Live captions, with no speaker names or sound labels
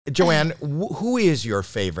Joanne, who is your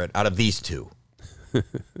favorite out of these two?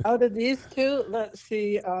 Out of these two, let's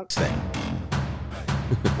see.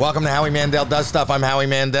 Welcome to Howie Mandel Does Stuff. I'm Howie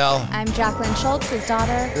Mandel. I'm Jacqueline Schultz, his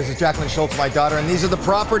daughter. This is Jacqueline Schultz, my daughter, and these are the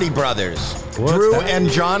Property Brothers, Drew and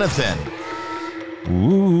Jonathan.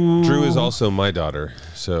 Ooh. Drew is also my daughter,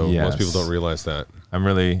 so most people don't realize that. I'm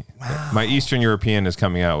really, my Eastern European is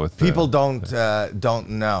coming out with. People don't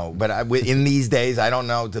know, but in these days, I don't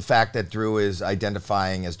know the fact that Drew is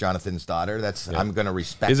identifying as Jonathan's daughter. I'm going to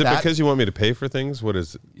respect that. Is it because you want me to pay for things? What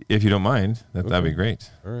is? If you don't mind, that'd be great.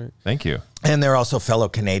 All right, thank you. And they're also fellow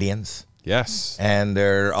Canadians. Yes, and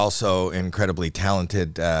they're also incredibly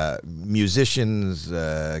talented musicians,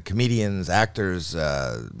 comedians, actors,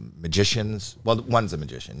 magicians. Well, one's a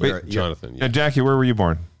magician. Wait, Jonathan. Yeah. Jackie, where were you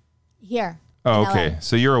born? Here. Oh, okay. LA.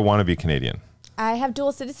 So you're a wannabe Canadian. I have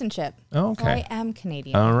dual citizenship. Oh, okay. So I am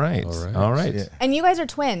Canadian. All right. Yeah. And you guys are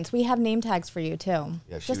twins. We have name tags for you, too.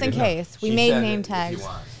 Yeah, just in case. We made name tags.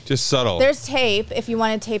 Just subtle. There's tape if you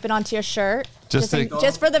want to tape it onto your shirt.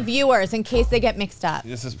 Just for the viewers in case they get mixed up.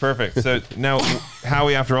 This is perfect. So now,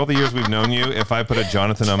 Howie, after all the years we've known you, if I put a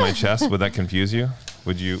Jonathan on my chest, would that confuse you?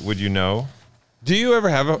 Would you know? Do you ever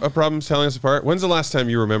have a problem telling us apart? When's the last time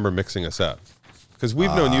you remember mixing us up? Because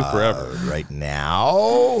we've known you forever. Right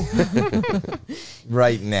now.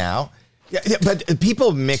 Right now. Yeah, but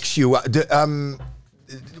people mix you up.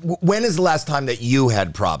 When is the last time that you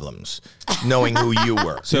had problems knowing who you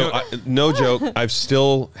were? So, no joke, I've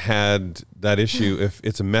still had that issue. If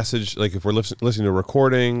it's a message, like if we're listening to a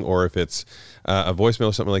recording or if it's a voicemail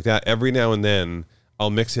or something like that, every now and then I'll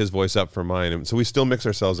mix his voice up for mine. And so we still mix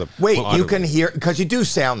ourselves up. Wait, you can hear, because you do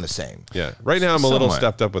sound the same. Yeah. Right now I'm a little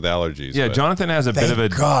stepped up with allergies. Yeah, Jonathan has a bit of a...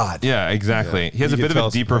 God. Yeah, exactly. Yeah. He has a bit of a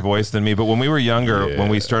deeper voice than me. But when we were younger, when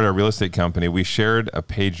we started our real estate company, we shared a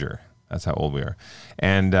pager. That's how old we are.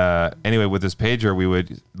 And anyway, with this pager, we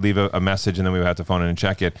would leave a message and then we would have to phone in and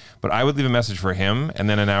check it. But I would leave a message for him, and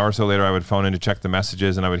then an hour or so later, I would phone in to check the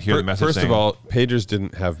messages, and I would hear the message. First of all, pagers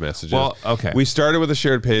didn't have messages. Well, okay. We started with a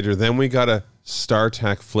shared pager, then we got a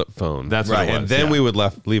StarTAC flip phone. That's right. And then we would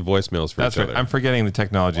leave voicemails for each other. I'm forgetting the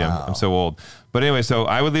technology. Wow. I'm so old. But anyway, so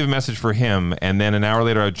I would leave a message for him, and then an hour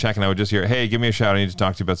later I would check, and I would just hear, hey, give me a shout. I need to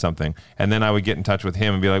talk to you about something. And then I would get in touch with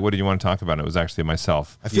him and be like, what did you want to talk about? And it was actually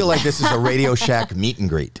myself. I feel like this is a Radio Shack meet and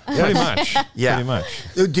greet. Pretty much. Yeah. Pretty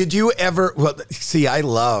much. Did you ever, well, see, I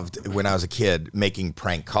loved when I was a kid making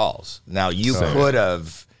prank calls. Now, you could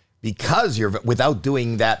have, because without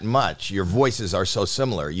doing that much, your voices are so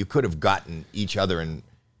similar, you could have gotten each other in,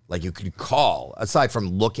 like you could call, aside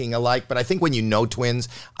from looking alike. But I think when you know twins,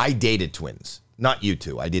 I dated twins. Not you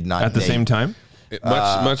two. I did not At the same time?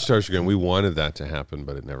 Much to our chagrin, we wanted that to happen,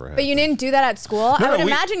 but it never happened. But you didn't do that at school? I would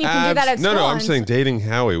imagine you can do that at school. No, I'm saying dating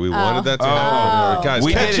Howie. We wanted that to happen. Guys,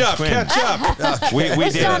 catch up. We're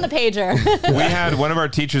still on the pager. We had one of our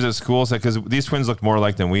teachers at school said, because these twins looked more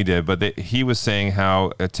alike than we did, but he was saying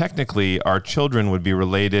how technically our children would be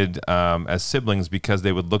related as siblings because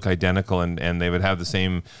they would look identical and they would have the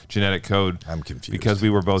same genetic code. I'm confused. Because we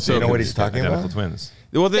were both you know what he's talking identical about? Twins.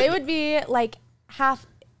 Well, they would be like half...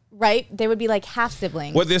 Right? They would be like half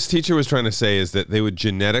siblings. What this teacher was trying to say is that they would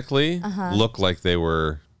genetically look like they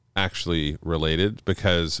were actually related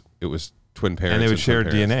because it was twin parents. And they would share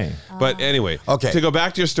DNA. But anyway, to go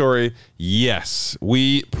back to your story, yes,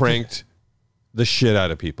 we pranked the shit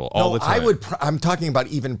out of people all the time. I'm talking about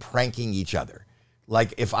even pranking each other.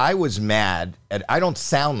 Like if I was mad at, I don't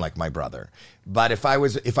sound like my brother, but if I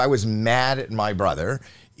was mad at my brother,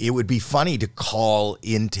 it would be funny to call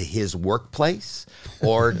into his workplace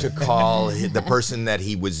or to call the person that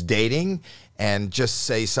he was dating and just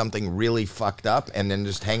say something really fucked up and then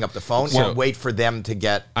just hang up the phone and wait for them to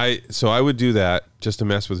get... So I would do that just to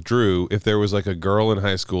mess with Drew. If there was like a girl in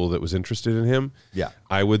high school that was interested in him,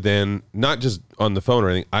 I would then, not just on the phone or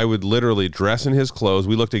anything, I would literally dress in his clothes.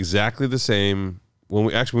 We looked exactly the same. When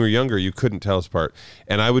we were younger, you couldn't tell us apart.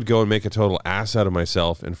 And I would go and make a total ass out of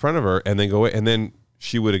myself in front of her and then go away. And then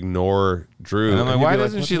she would ignore Drew. And I'm like, why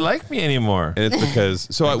doesn't she like me anymore? And it's because,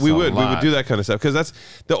 we would do that kind of stuff. Because that's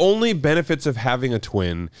the only benefits of having a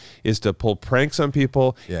twin is to pull pranks on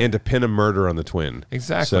people and to pin a murder on the twin.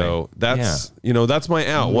 Exactly. So that's, that's my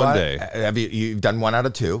out one day. Have you've done 1 out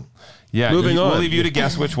of 2. Yeah, moving on. We'll leave you to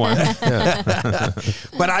guess which one.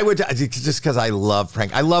 But I would, just because I love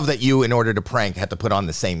prank. I love that you, in order to prank, had to put on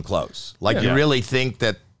the same clothes. Like you really think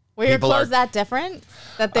that were your clothes that different?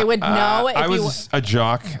 That they would know if I was a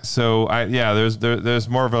jock, so there's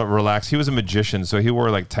more of a relaxed. He was a magician, so he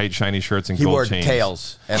wore like tight, shiny shirts and gold chains. He wore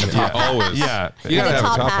tails and a top. Always. Yeah. You gotta have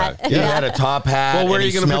a top hat. He had a top hat. Well, where and are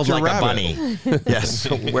you going to put your like rabbit? A bunny. Yes.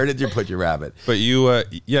 Where did you put your rabbit? But you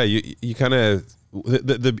kind of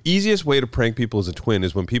the easiest way to prank people as a twin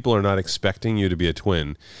is when people are not expecting you to be a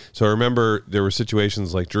twin. So I remember there were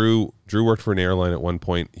situations like Drew worked for an airline at one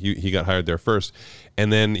point. He got hired there first.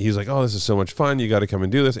 And then he's like, oh, this is so much fun. You got to come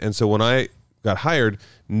and do this. And so when I got hired,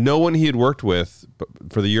 no one he had worked with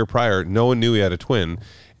for the year prior, no one knew he had a twin.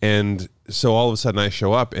 And so all of a sudden I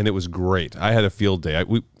show up and it was great. I had a field day.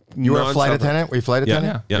 You were a flight attendant? Were you a flight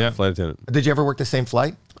attendant? Yeah, flight attendant. Did you ever work the same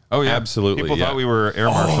flight? Oh, yeah. Absolutely. People thought we were air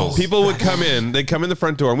marshals. People would come in. They'd come in the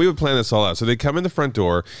front door, and we would plan this all out. So they'd come in the front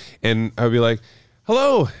door, and I would be like,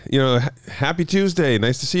 hello, happy Tuesday.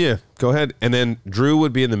 Nice to see you. Go ahead. And then Drew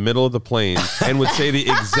would be in the middle of the plane and would say the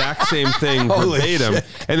exact same thing verbatim.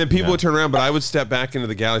 And then people would turn around, but I would step back into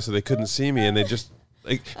the galley so they couldn't see me, and they just...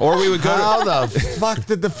 or we would go How the fuck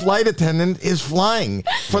did the flight attendant is flying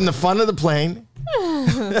from the front of the plane?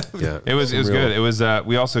 It was good. It was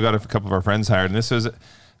we also got a couple of our friends hired, and this was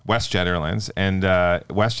WestJet Airlines, and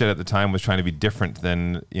WestJet at the time was trying to be different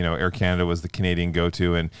than Air Canada was the Canadian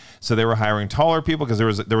go-to, and so they were hiring taller people because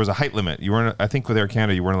there was a height limit. You weren't, I think, with Air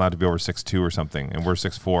Canada you weren't allowed to be over 6'2" or something, and we're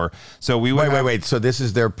 6'4". So we would wait. So this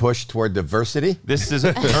is their push toward diversity? This is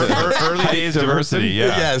early days diversity. Yeah.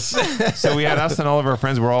 Yes. So we had us and all of our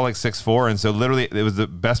friends were all like 6'4", and so literally it was the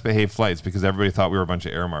best behaved flights because everybody thought we were a bunch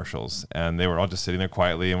of air marshals, and they were all just sitting there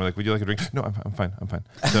quietly, and we're like, "Would you like a drink?" "No, I'm fine.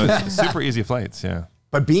 So it's super easy flights. Yeah.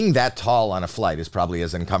 But being that tall on a flight is probably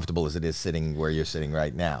as uncomfortable as it is sitting where you're sitting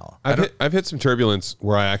right now. I've hit some turbulence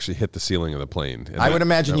where I actually hit the ceiling of the plane. I would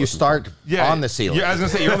imagine you start on the ceiling. Yeah, I was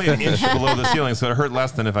going to say, you're only an inch below the ceiling, so it hurt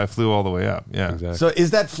less than if I flew all the way up. Yeah, exactly. So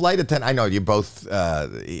is that flight attendant, I know you both,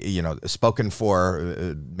 spoken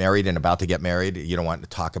for, married and about to get married. You don't want to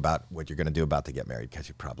talk about what you're going to do about to get married because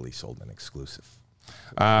you probably sold an exclusive.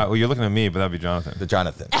 Well, you're looking at me, but that'd be Jonathan. The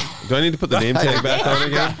Jonathan. Do I need to put the name tag back on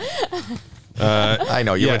again? I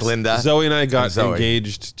know, you're with Linda. Zoe and I got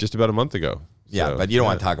engaged just about a month ago. Yeah, but you don't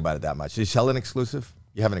want to talk about it that much. Did you sell an exclusive?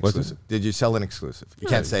 You have an exclusive. Did you sell an exclusive? You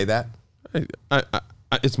can't say that?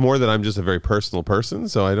 It's more that I'm just a very personal person,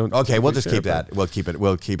 so I don't. Okay, we'll just keep that. We'll keep it.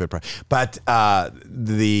 But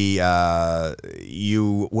do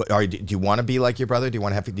you want to be like your brother? Do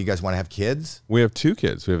you guys want to have kids? We have 2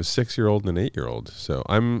 kids. We have a 6-year-old and an 8-year-old. So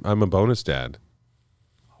I'm a bonus dad.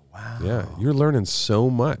 Wow. Yeah, you're learning so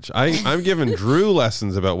much. I'm giving Drew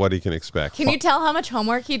lessons about what he can expect. Can you tell how much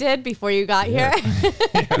homework he did before you got here?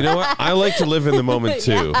 You know what? I like to live in the moment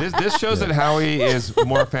too. This shows that Howie is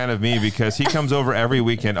more a fan of me because he comes over every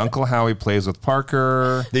weekend. Uncle Howie plays with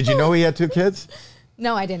Parker. Did you know he had 2 kids?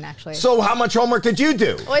 No, I didn't actually. So how much homework did you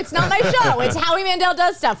do? Well, it's not my show. It's Howie Mandel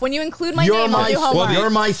does stuff. When you include my name, I'll do homework. Well, you're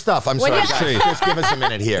my stuff. I'm sorry, guys. Just give us a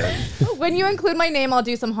minute here. When you include my name, I'll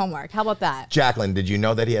do some homework. How about that? Jacqueline, did you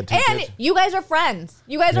know that he had 2 and kids? You guys are friends.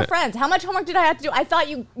 You guys are friends. How much homework did I have to do? I thought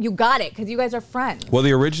you got it because you guys are friends. Well,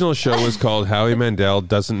 the original show was called Howie Mandel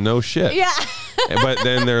Doesn't Know Shit. Yeah. But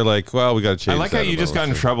then they're like, well, we got to change. I like how you just got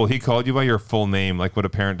in trouble. He called you by your full name, like what a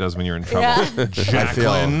parent does when you're in trouble. Yeah.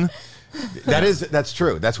 Jacqueline. That's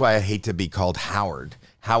true. That's why I hate to be called Howard.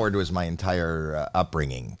 Howard was my entire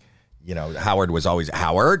upbringing. Howard was always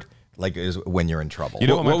Howard. Like is when you're in trouble. You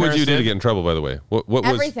know what would you do to get in trouble? By the way, what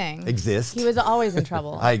everything exist? He was always in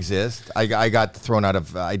trouble. I exist. I got thrown out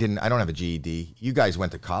of. I don't have a GED. You guys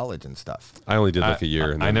went to college and stuff. I only did like a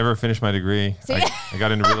year. I never finished my degree. I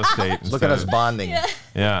got into real estate. Look at us bonding.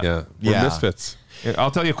 Yeah. We're misfits.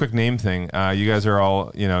 I'll tell you a quick name thing. You guys are all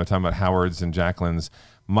talking about Howards and Jacquelines.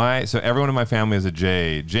 So everyone in my family is a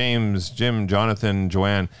J. James, Jim, Jonathan,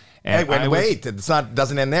 Joanne. And wait. It's not.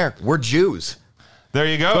 Doesn't end there. We're Jews. There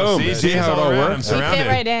you go. Boom. See how it all works? I'm surrounded. You fit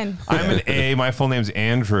right in. I'm an A. My full name's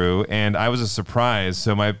Andrew, and I was a surprise.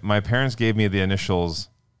 So my parents gave me the initials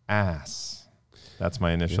ASS. That's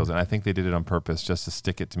my initials, and I think they did it on purpose just to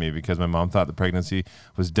stick it to me because my mom thought the pregnancy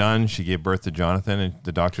was done. She gave birth to Jonathan, and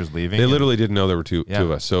the doctor's leaving. They literally didn't know there were two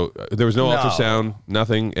of us. So there was no ultrasound,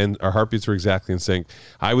 nothing, and our heartbeats were exactly in sync.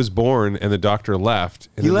 I was born, and the doctor left.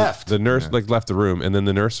 And he left. The nurse left the room, and then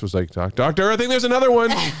the nurse was like, "Doctor, I think there's another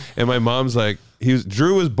one." And my mom's like,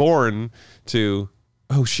 Drew was born to,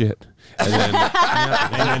 oh shit. And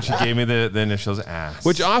then she gave me the initials ASS.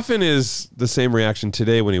 Which often is the same reaction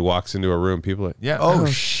today when he walks into a room. People are like, oh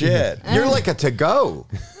shit. You're like a to-go.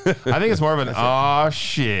 I think it's more of an, oh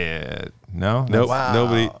shit. No? Nope. Wow.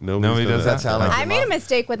 Nobody does that. Sound like I made a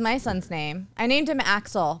mistake with my son's name. I named him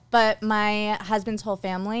Axel, but my husband's whole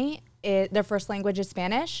family, their first language is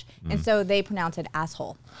Spanish, and so they pronounce it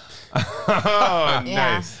asshole. Oh,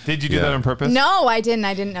 nice. Did you do that on purpose? No, I didn't.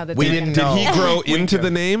 I didn't know that. We didn't know. Did he grow into the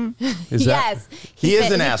name? Yes. He is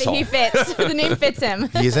an asshole. He fits. The name fits him.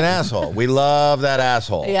 He's an asshole. We love that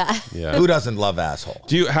asshole. Yeah. Who doesn't love asshole?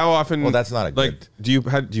 How often? Well, that's not a good. Do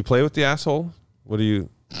you play with the asshole? What do you?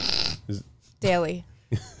 Daily.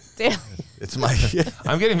 Daily. It's my.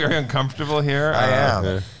 I'm getting very uncomfortable here. I am.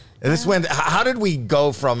 And this went. How did we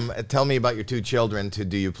go from tell me about your 2 children to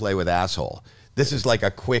do you play with asshole? This is like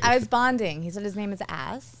a quick. I was bonding. He said his name is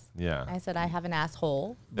Ass. Yeah. I said I have an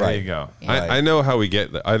asshole. There you go. Yeah. I know how we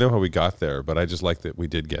got there, but I just like that we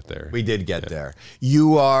did get there. We did get there.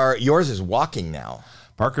 Yours is walking now.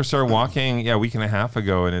 Parker started walking, a week and a half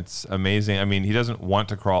ago, and it's amazing. I mean, he doesn't want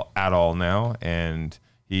to crawl at all now, and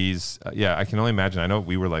he's, I can only imagine. I know what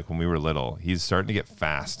we were like when we were little. He's starting to get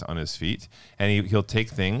fast on his feet, and he'll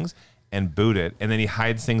take things and boot it, and then he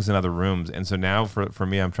hides things in other rooms. And so now for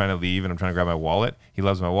me, I'm trying to leave, and I'm trying to grab my wallet. He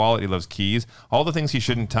loves my wallet. He loves keys. All the things he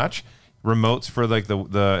shouldn't touch. Remotes for like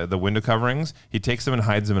the window coverings. He takes them and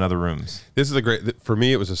hides them in other rooms. This is for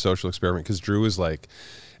me, it was a social experiment because Drew was like,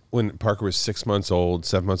 when Parker was 6 months old,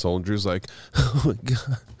 7 months old, Drew's like, oh my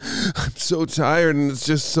God, I'm so tired and it's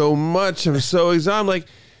just so much. I'm so exhausted. I'm like,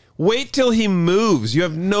 wait till he moves. You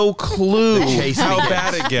have no clue how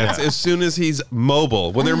bad it gets as soon as he's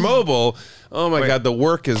mobile. When they're mobile, oh my God, the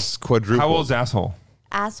work is quadrupled. How old's Asshole?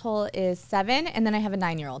 Asshole is 7, and then I have a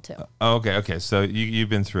 9-year-old too. Okay. So you've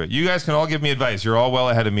been through it. You guys can all give me advice. You're all well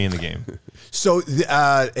ahead of me in the game. So,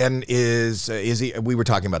 and is he? We were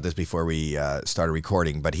talking about this before we started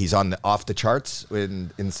recording, but he's off the charts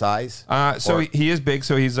in size. He is big.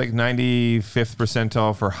 So he's like 95th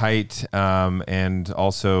percentile for height and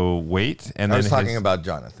also weight. And I was talking about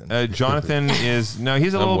Jonathan. Jonathan is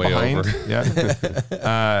he's a little behind.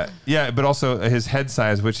 Over. Yeah, but also his head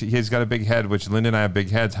size, which he's got a big head, which Linda and I have big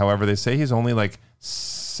heads. However, they say he's only like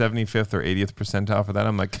 75th or 80th percentile for that.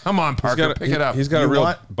 I'm like, come on, Parker, pick it up. He's got a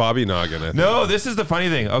real Bobby noggin. No, this is the funny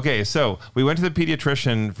thing. Okay, so we went to the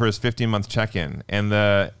pediatrician for his 15-month check-in, and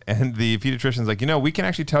the pediatrician's like, we can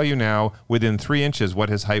actually tell you now within 3 inches what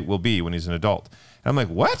his height will be when he's an adult. And I'm like,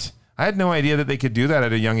 what? I had no idea that they could do that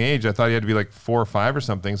at a young age. I thought he had to be like 4 or 5 or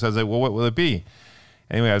something. So I was like, well, what will it be?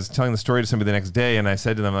 Anyway, I was telling the story to somebody the next day, and I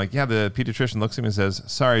said to them, like, the pediatrician looks at me and says,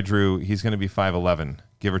 sorry, Drew, he's going to be 5'11",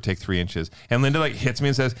 give or take 3 inches. And Linda, like, hits me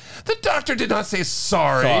and says, the doctor did not say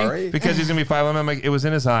sorry. Because he's going to be 5'11". I'm like, it was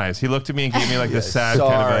in his eyes. He looked at me and gave me, like, this sad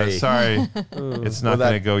kind of a, sorry, it's not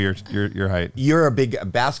going to go your height. You're a big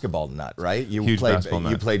basketball nut, right? Huge basketball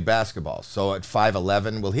nut. You played basketball. So at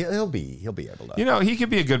 5'11", well, he'll be able to. He could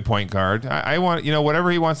be a good point guard. I want,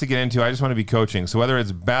 whatever he wants to get into, I just want to be coaching. So whether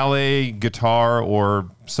it's ballet, guitar, or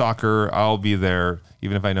soccer, I'll be there,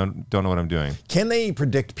 even if I don't know what I'm doing. Can they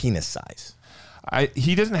predict penis size?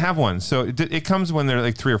 He doesn't have one, so it comes when they're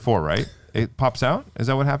like 3 or 4, right? It pops out. Is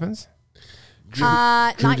that what happens?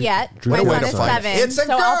 Not yet. My son is 7. It's a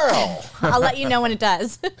girl. I'll let you know when it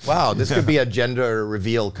does. Wow, this could be a gender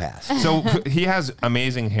reveal cast. So he has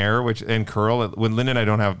amazing hair, and curl. When Linda and I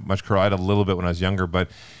don't have much curl, I had a little bit when I was younger, but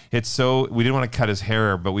we didn't want to cut his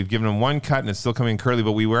hair, but we've given him one cut and it's still coming curly,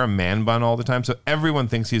 but we wear a man bun all the time. So everyone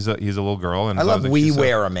thinks he's a little girl. And I love we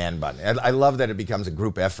wear a man bun. I love that it becomes a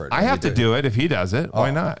group effort. I have to do it if he does it.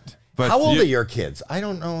 Why not? But how old are your kids? I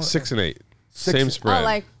don't know. 6 and 8. Same spread. Oh,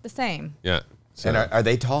 like the same. Yeah. So, and are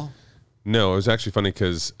they tall? No, it was actually funny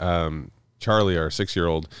because Charlie, our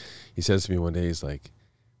 6-year-old, he says to me one day, he's like,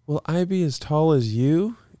 will I be as tall as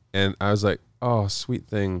you? And I was like, oh, sweet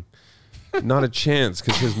thing. Not a chance,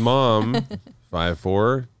 because his mom,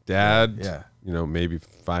 5'4", dad, maybe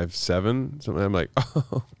 5'7", something. I'm like,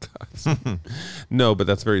 oh, God. No, but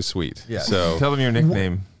that's very sweet. Yeah. So tell them your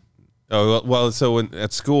nickname. Oh, well, so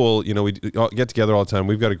at school, we get together all the time.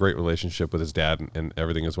 We've got a great relationship with his dad and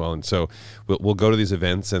everything as well. And so we'll go to these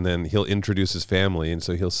events, and then he'll introduce his family. And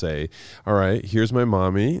so he'll say, all right, here's my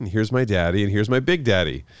mommy, and here's my daddy, and here's my big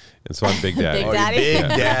daddy. And so I'm Big Daddy. Big Daddy? Big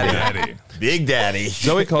Daddy. Big Daddy.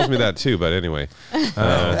 Zoe calls me that too, but anyway.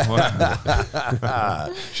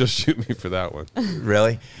 She'll shoot me for that one.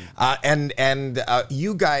 Really? And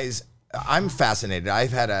you guys... I'm fascinated.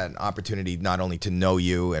 I've had an opportunity not only to know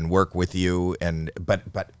you and work with you,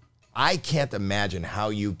 but I can't imagine how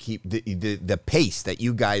you keep the pace that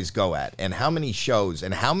you guys go at, and how many shows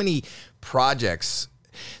and how many projects,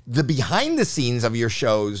 the behind the scenes of your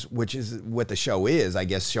shows, which is what the show is, I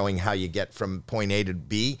guess, showing how you get from point A to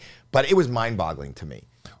B. But it was mind-boggling to me.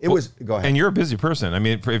 Go ahead. And you're a busy person. I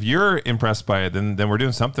mean, if you're impressed by it, then we're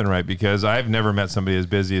doing something right, because I've never met somebody as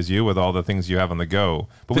busy as you with all the things you have on the go.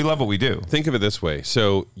 But we love what we do. Think of it this way.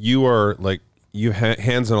 So you are like,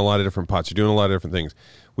 hands on a lot of different pots. You're doing a lot of different things.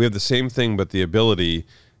 We have the same thing, but the ability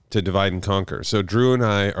to divide and conquer. So Drew and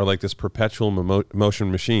I are like this perpetual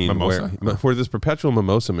motion machine. Mimosa? We're this perpetual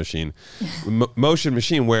mimosa machine. Motion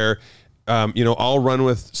machine where... I'll run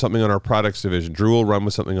with something on our products division. Drew will run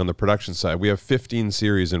with something on the production side. We have 15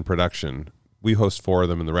 series in production we host 4 of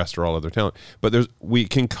them, and the rest are all other talent. But we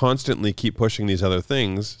can constantly keep pushing these other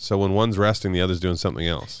things. So when one's resting, the other's doing something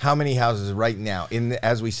else. How many houses right now,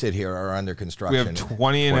 as we sit here, are under construction? We have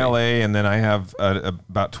 20 in LA, and then I have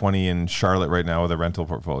about 20 in Charlotte right now with a rental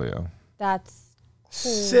portfolio. That's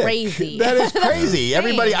Sick. crazy. That is crazy.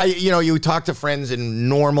 Everybody, you talk to friends in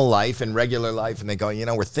normal life and regular life, and they go,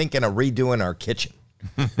 we're thinking of redoing our kitchen.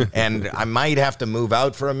 And I might have to move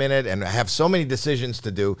out for a minute and have so many decisions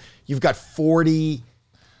to do. You've got 40.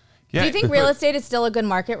 Yeah. Do you think real estate is still a good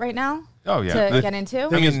market right now? Oh, yeah. To get into? I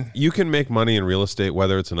mean, you can make money in real estate,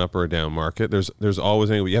 whether it's an up or a down market. There's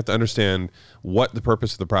always you have to understand what the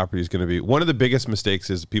purpose of the property is going to be. One of the biggest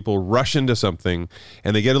mistakes is people rush into something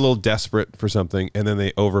and they get a little desperate for something and then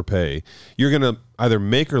they overpay. You're going to either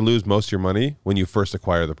make or lose most of your money when you first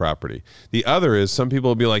acquire the property. The other is some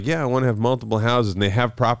people will be like, I want to have multiple houses, and they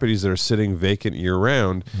have properties that are sitting vacant year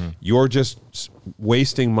round. Mm-hmm. You're just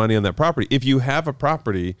wasting money on that property. If you have a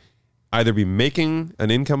property, either be making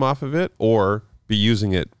an income off of it or be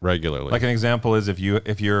using it regularly. Like an example is if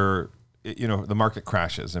you're the market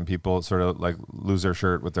crashes and people sort of like lose their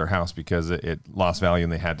shirt with their house because it lost value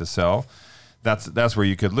and they had to sell. That's where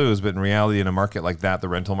you could lose. But in reality, in a market like that, the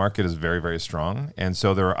rental market is very, very strong. And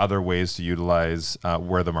so there are other ways to utilize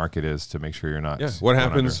where the market is to make sure you're not. Yeah. What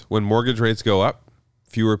happens when mortgage rates go up?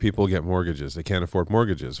 Fewer people get mortgages. They can't afford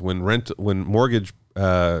mortgages. When mortgage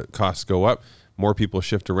costs go up, more people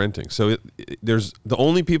shift to renting. So there's the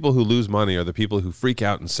only people who lose money are the people who freak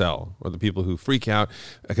out and sell, or the people who freak out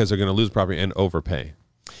because they're going to lose property and overpay.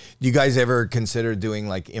 Do you guys ever consider doing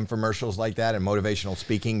like infomercials like that and motivational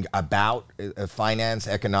speaking about finance,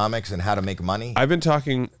 economics, and how to make money? I've been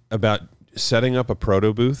talking about setting up a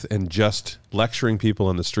proto booth and just lecturing people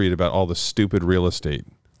on the street about all the stupid real estate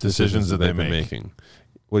decisions that they've been making.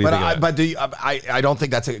 What do you think of that? I don't think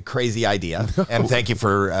that's a crazy idea. And thank you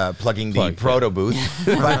for plugging the proto booth.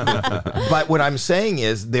 But what I'm saying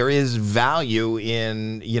is there is value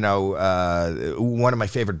in, one of my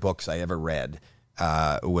favorite books I ever read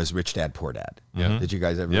was Rich Dad, Poor Dad. Yeah. Did you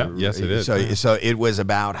guys ever? Yeah. Yes, it is. So it was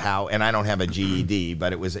about how, and I don't have a GED,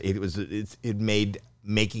 but it made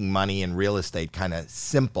making money in real estate kind of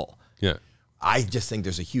simple. Yeah. I just think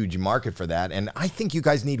there's a huge market for that. And I think you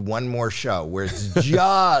guys need one more show where it's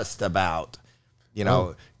just about,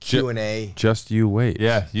 Q&A. Just you wait.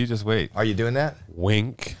 Yeah, you just wait. Are you doing that?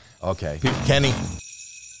 Wink. Okay. Kenny,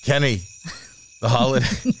 the holiday.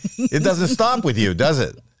 It doesn't stop with you, does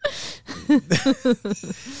it?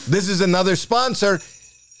 This is another sponsor.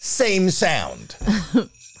 Same sound.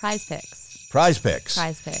 Prize Picks. Prize Picks.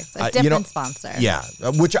 A different sponsor. Yeah,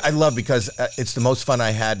 which I love because it's the most fun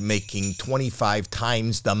I had making 25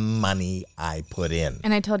 times the money I put in.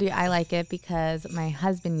 And I told you I like it because my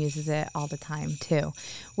husband uses it all the time too.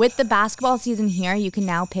 With the basketball season here, you can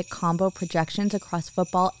now pick combo projections across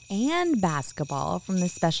football and basketball from the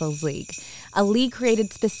Specials League, a league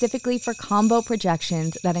created specifically for combo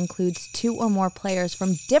projections that includes 2 or more players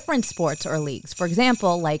from different sports or leagues. For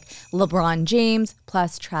example, like LeBron James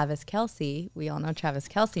plus Travis Kelce. We all know Travis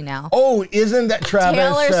Kelce now. Oh, isn't that Travis?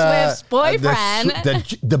 Taylor Swift's boyfriend.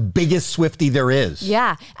 The biggest Swiftie there is.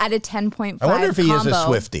 Yeah, at a 10.5 I wonder if he is a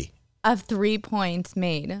Swiftie. Of 3 points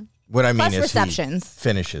made. What I mean plus is receptions. He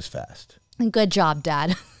finishes fast. Good job,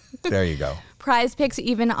 Dad. There you go. Prize Picks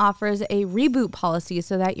even offers a reboot policy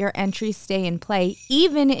so that your entries stay in play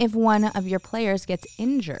even if one of your players gets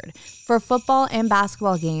injured. For football and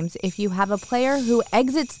basketball games, if you have a player who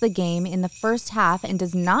exits the game in the first half and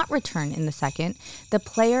does not return in the second, the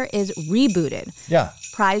player is rebooted. Yeah.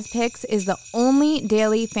 Prize Picks is the only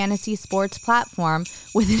daily fantasy sports platform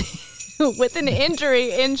with an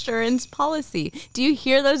injury insurance policy. Do you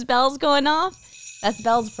hear those bells going off? That's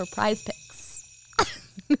bells for Prize Picks.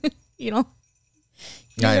 You know?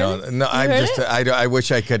 I know. No, I'm just. I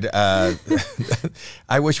wish I could.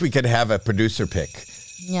 I wish we could have a producer pick.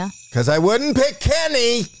 Yeah. Because I wouldn't pick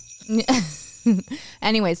Kenny.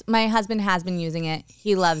 Anyways, my husband has been using it.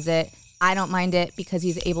 He loves it. I don't mind it because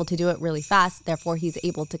he's able to do it really fast. Therefore, he's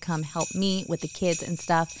able to come help me with the kids and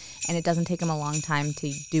stuff. And it doesn't take him a long time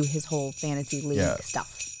to do his whole fantasy league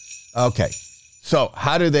stuff. Okay. So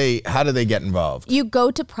how do they get involved? You go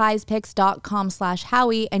to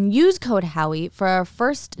prizepicks.com/Howie and use code Howie for a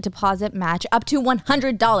first deposit match up to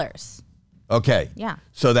 $100. Okay. Yeah.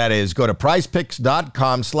 So that is go to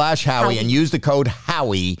prizepicks.com/Howie and use the code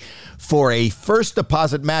Howie for a first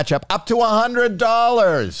deposit matchup up to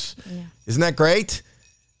 $100. Yeah. Isn't that great?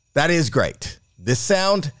 That is great. This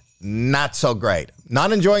sound, not so great.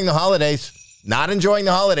 Not enjoying the holidays.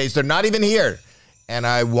 They're not even here. And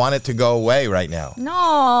I want it to go away right now.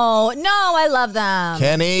 No, I love them.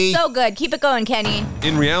 Kenny. So good. Keep it going, Kenny.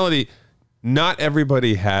 In reality, not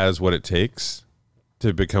everybody has what it takes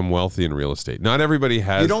to become wealthy in real estate. Not everybody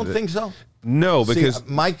has. You don't think so? No, because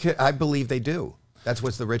I believe they do. That's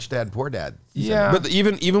what's the Rich Dad Poor Dad. Yeah. But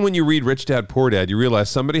even when you read Rich Dad Poor Dad, you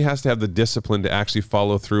realize somebody has to have the discipline to actually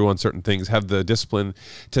follow through on certain things, have the discipline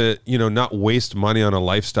to, not waste money on a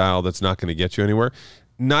lifestyle that's not going to get you anywhere.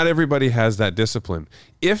 Not everybody has that discipline.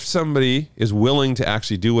 If somebody is willing to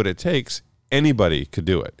actually do what it takes, anybody could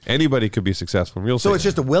do it. Anybody could be successful in real estate. So it's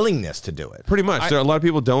just a willingness to do it. Pretty much. A lot of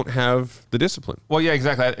people don't have the discipline. Well, yeah,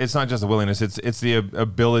 exactly. It's not just the willingness. It's the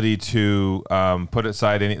ability to put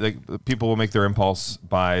aside any, like, people will make their impulse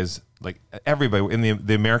buys. Like, everybody in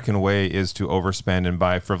the American way is to overspend and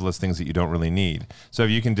buy frivolous things that you don't really need. So if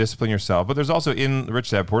you can discipline yourself, but there's also in Rich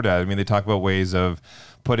Dad Poor Dad, I mean, they talk about ways of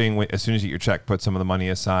putting, as soon as you get your check, put some of the money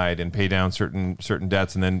aside and pay down certain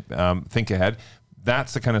debts, and then think ahead.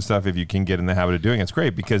 That's the kind of stuff, if you can get in the habit of doing, it's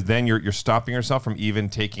great, because then you're stopping yourself from even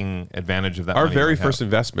taking advantage of that. Our very first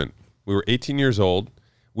investment, we were 18 years old.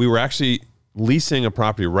 We were actually leasing a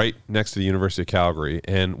property right next to the University of Calgary,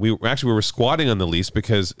 and we were squatting on the lease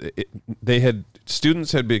because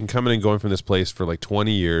students had been coming and going from this place for like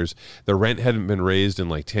 20 years. The rent hadn't been raised in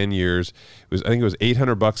like 10 years. I think it was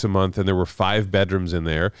 $800 a month, and there were 5 bedrooms in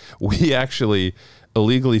there. We actually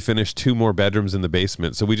illegally finished 2 more bedrooms in the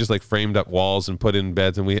basement. So we just like framed up walls and put in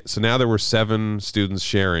beds. So now there were 7 students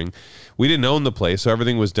sharing. We didn't own the place, so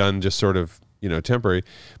everything was done just sort of, temporary.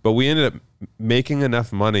 But we ended up making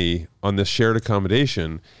enough money on this shared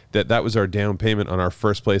accommodation that was our down payment on our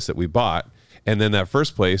first place that we bought. And then that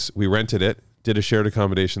first place, we rented it, did a shared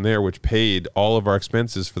accommodation there, which paid all of our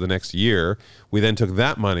expenses for the next year. We then took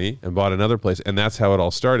that money and bought another place, and that's how it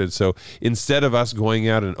all started. So instead of us going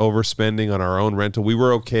out and overspending on our own rental, we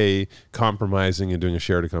were okay compromising and doing a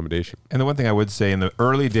shared accommodation. And the one thing I would say, in the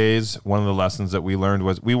early days, one of the lessons that we learned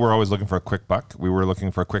was we were always looking for a quick buck. We were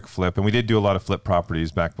looking for a quick flip, and we did do a lot of flip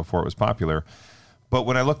properties back before it was popular. But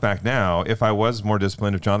when I look back now, if I was more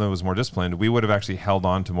disciplined, if Jonathan was more disciplined, we would have actually held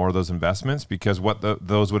on to more of those investments, because what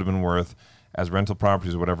those would have been worth as rental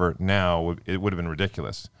properties or whatever now, it would have been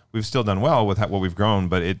ridiculous. We've still done well with what we've grown,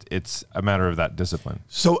 but it's a matter of that discipline.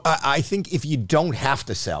 So I think if you don't have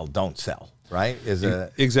to sell, don't sell, right?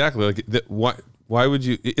 Exactly. Like why would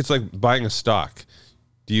you? It's like buying a stock.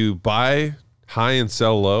 Do you buy high and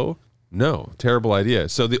sell low? No, terrible idea.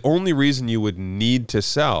 So the only reason you would need to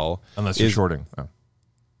sell, unless you're shorting. Oh.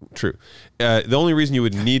 True. The only reason you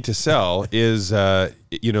would need to sell is,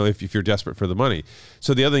 if you're desperate for the money.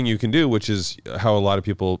 So the other thing you can do, which is how a lot of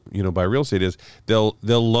people, buy real estate, is they'll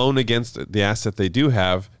loan against the asset they do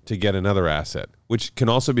have to get another asset, which can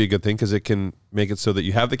also be a good thing because it can make it so that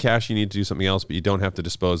you have the cash you need to do something else, but you don't have to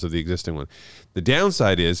dispose of the existing one. The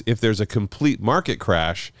downside is if there's a complete market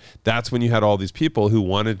crash, that's when you had all these people who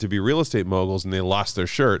wanted to be real estate moguls and they lost their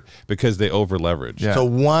shirt because they over leveraged. Yeah. So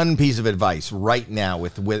one piece of advice right now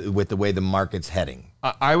with the way the market's heading.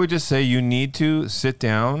 I would just say you need to sit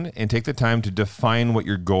down and take the time to define what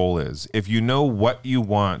your goal is. If you know what you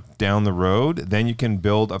want down the road, then you can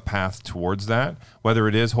build a path towards that, whether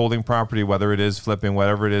it is holding property, whether it is flipping,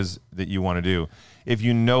 whatever it is that you want to do. If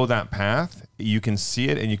you know that path, you can see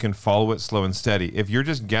it and you can follow it slow and steady. If you're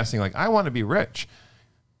just guessing like, I want to be rich,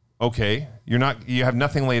 okay, you have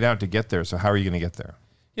nothing laid out to get there. So how are you going to get there?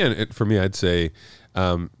 Yeah, for me, I'd say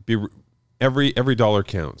every dollar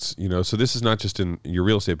counts, so this is not just in your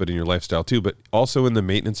real estate, but in your lifestyle too, but also in the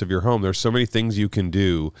maintenance of your home. There's so many things you can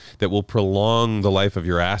do that will prolong the life of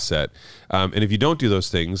your asset. And if you don't do those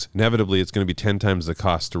things, inevitably it's going to be 10 times the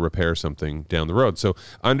cost to repair something down the road. So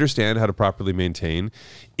understand how to properly maintain.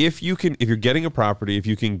 If you're getting a property, if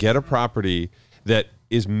you can get a property that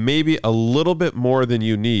is maybe a little bit more than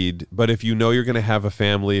you need, but if you know you're going to have a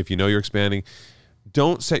family, if you know you're expanding,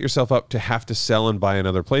 don't set yourself up to have to sell and buy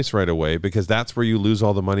another place right away, because that's where you lose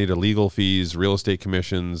all the money to legal fees, real estate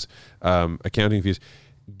commissions, accounting fees.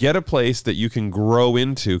 Get a place that you can grow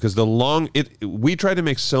into, because we tried to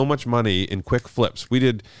make so much money in quick flips. We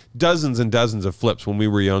did dozens and dozens of flips when we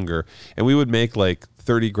were younger, and we would make like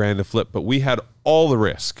 30 grand a flip, but we had all the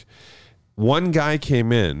risk. One guy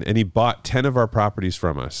came in and he bought 10 of our properties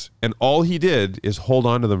from us, and all he did is hold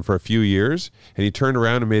on to them for a few years, and he turned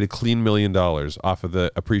around and made a clean $1 million off of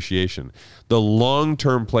the appreciation. The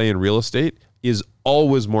long-term play in real estate is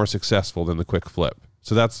always more successful than the quick flip.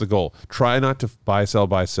 So that's the goal. Try not to buy,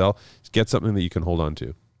 sell. Get something that you can hold on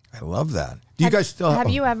to. I love that. Do you guys still have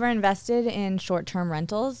you ever invested in short-term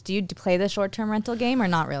rentals? Do you play the short-term rental game or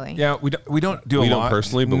not really? Yeah, we don't do a lot. We don't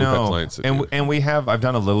personally, but we've got clients that do. And we have. I've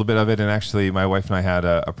done a little bit of it. And actually, my wife and I had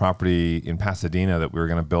a property in Pasadena that we were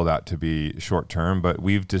going to build out to be short-term. But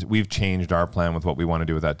we've changed our plan with what we want to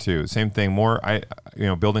do with that too. Same thing.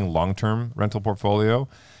 Building long-term rental portfolio.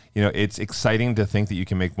 It's exciting to think that you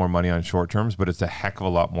can make more money on short terms, but it's a heck of a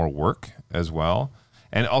lot more work as well.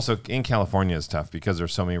 And also in California is tough because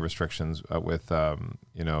there's so many restrictions with,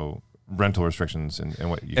 rental restrictions and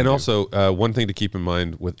what you can do. Also, one thing to keep in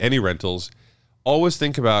mind with any rentals, always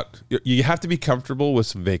think about, you have to be comfortable with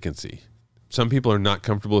some vacancy. Some people are not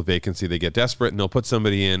comfortable with vacancy. They get desperate and they'll put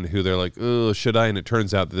somebody in who they're like, oh, should I? And it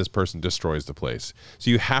turns out that this person destroys the place. So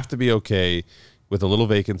you have to be okay with a little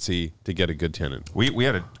vacancy to get a good tenant. We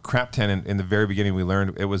had a crap tenant in the very beginning. We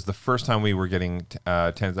learned it was the first time we were getting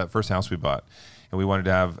tenants, that first house we bought. And we wanted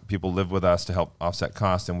to have people live with us to help offset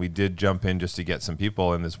costs. And we did jump in just to get some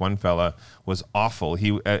people. And this one fella was awful.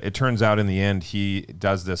 It turns out in the end, he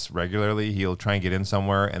does this regularly. He'll try and get in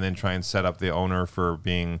somewhere and then try and set up the owner for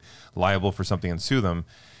being liable for something and sue them.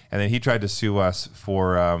 And then he tried to sue us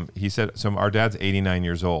for, he said, so our dad's 89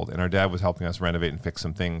 years old, and our dad was helping us renovate and fix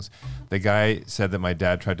some things. The guy said that my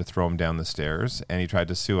dad tried to throw him down the stairs, and he tried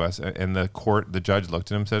to sue us. And the judge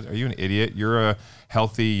looked at him and said, are you an idiot? You're a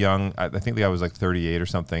healthy, young, I think the guy was like 38 or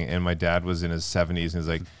something, and my dad was in his 70s, and he's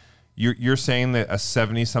like, You're saying that a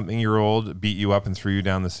 70-something-year-old beat you up and threw you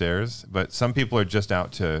down the stairs, but some people are just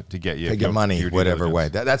out to get you. To get money, whatever way.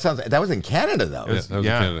 That was in Canada, though. That was in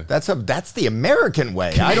Canada. That's the American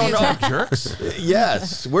way. I don't know. Jerks.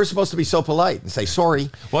 Yes, we're supposed to be so polite and say sorry.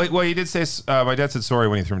 Well, he did say. My dad said sorry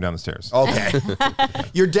when he threw him down the stairs. Okay.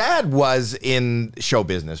 Your dad was in show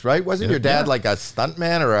business, right? Wasn't your dad like a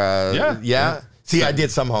stuntman or a? Yeah. See, I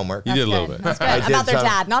did some homework. You did a little bit. That's good. About their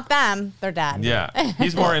dad, not them. Their dad. Yeah,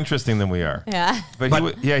 he's more interesting than we are. Yeah.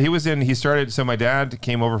 But he was in. He started. So my dad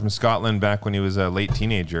came over from Scotland back when he was a late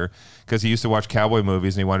teenager because he used to watch cowboy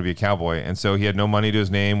movies and he wanted to be a cowboy. And so he had no money to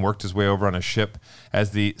his name. Worked his way over on a ship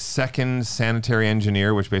as the second sanitary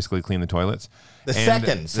engineer, which basically cleaned the toilets. The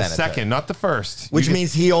second, not the first. Which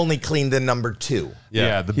means he only cleaned the number 2.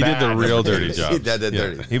 Yeah, he did the real dirty job. He did the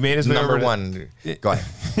dirty. He made his way number over one. Go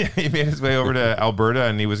ahead. He made his way over to Alberta,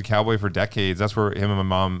 and he was a cowboy for decades. That's where him and my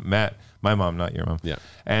mom met. My mom, not your mom. Yeah.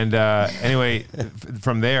 And anyway,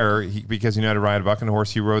 from there, because he knew how to ride a bucking horse,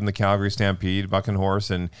 he rode in the Calgary Stampede, bucking horse,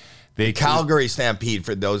 and the Calgary Stampede,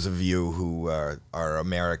 for those of you who are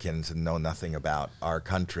Americans and know nothing about our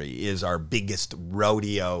country, is our biggest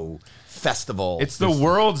rodeo festival. It's the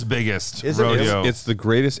world's biggest rodeo. It's the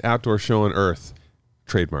greatest outdoor show on earth.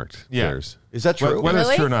 Trademarked. Yeah. Theirs. Is that true? Whether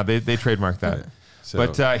it's true or not, they trademarked that. Yeah. So.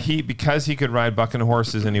 But because he could ride bucking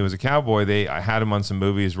horses and he was a cowboy, I had him on some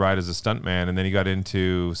movies, ride as a stuntman, and then he got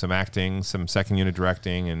into some acting, some second unit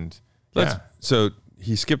directing, and So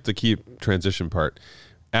he skipped the key transition part.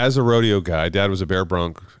 As a rodeo guy, Dad was a bear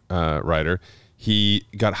bronc rider. He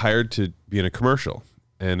got hired to be in a commercial,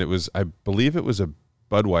 and I believe it was a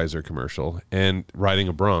Budweiser commercial, and riding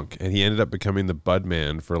a bronc, and he ended up becoming the Bud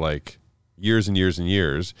man for like years and years and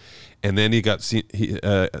years. And then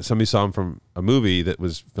somebody saw him from a movie that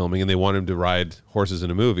was filming, and they wanted him to ride horses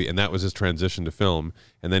in a movie, and that was his transition to film.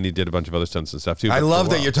 And then he did a bunch of other stunts and stuff too. I love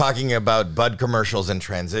that you're talking about Bud commercials and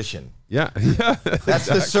transition. Yeah. That's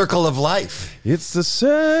exactly. The circle of life. It's the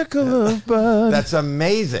circle of Bud. That's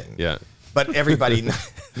amazing. Yeah. But everybody,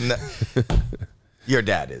 your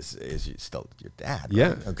dad is still your dad. Right?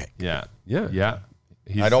 Yeah. Okay. Yeah.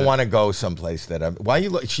 I don't want to go someplace that I'm. Why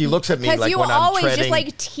you? She looks at me like when I'm treading. Because you always just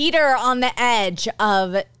like teeter on the edge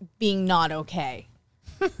of being not okay,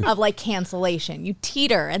 of like cancellation. You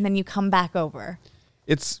teeter and then you come back over.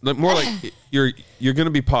 It's more like you're going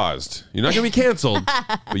to be paused. You're not going to be canceled,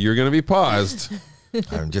 but you're going to be paused.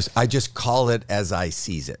 I just call it as I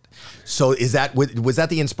seize it. So was that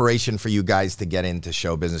the inspiration for you guys to get into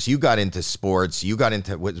show business? You got into sports. You got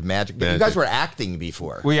into magic. You guys were acting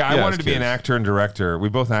before. Well, I wanted to be an actor and director. We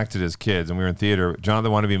both acted as kids, and we were in theater.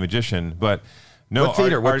 Jonathan wanted to be a magician, but no. What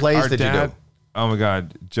theater? What plays did you do? Oh my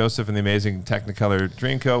God, Joseph and the Amazing Technicolor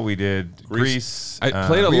Dreamcoat. We did Grease. I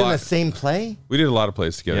played a lot. Were you in the same play? We did a lot of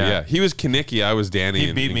plays together. Yeah. He was Kaniki. I was Danny.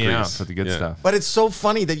 He beat me Grease. out with the good stuff. But it's so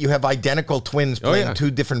funny that you have identical twins playing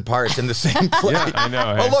 2 different parts in the same play. Yeah, I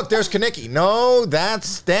know. Hey. Oh, look, there's Kaniki. No,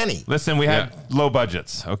 that's Danny. Listen, we had low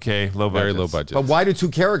budgets. Okay, very low budgets. But why do 2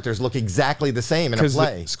 characters look exactly the same in a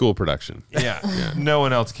play? School production. Yeah. No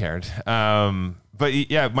one else cared. but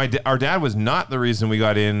yeah, our dad was not the reason we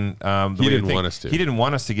got in. He didn't want us to. He didn't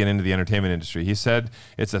want us to get into the entertainment industry. He said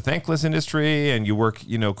it's a thankless industry, and you work,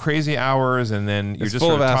 crazy hours, and then you're just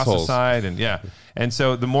full sort of of tossed assholes. aside. And yeah, and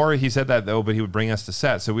so the more he said that though, but he would bring us to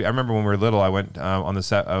set. So I remember when we were little, I went on the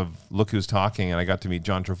set of Look Who's Talking, and I got to meet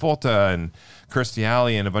John Travolta and Kirstie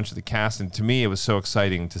Alley and a bunch of the cast. And to me, it was so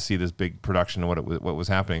exciting to see this big production and what was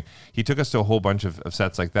happening. He took us to a whole bunch of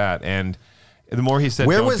sets like that, and the more he said,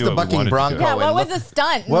 where don't was do the it, we bucking wanted to do bronco? it. Yeah, what was the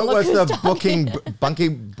stunt? What Look was Who's the Talking.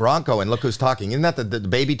 bucking bronco and Look Who's Talking? Isn't that the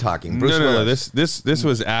baby talking? Bruce No. Willis. This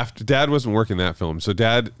was after Dad wasn't working that film, so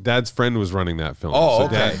Dad's friend was running that film. Oh, so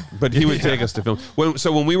okay. But he would take us to film.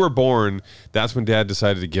 When we were born, that's when Dad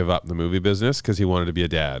decided to give up the movie business because he wanted to be a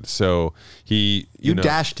dad. So he, You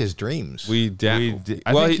dashed his dreams. I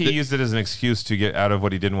think he used it as an excuse to get out of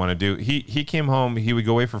what he didn't want to do. He came home. He would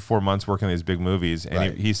go away for 4 months working on these big movies, and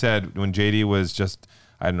Right. he said when JD was just,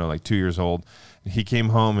 I don't know, like 2 years old, he came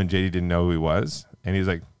home and JD didn't know who he was, and he's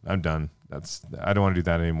like, I'm done. I don't want to do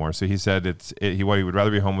that anymore. So he said he would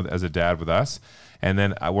rather be home as a dad with us. And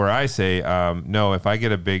then where I say, no, if I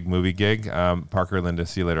get a big movie gig, Parker, Linda,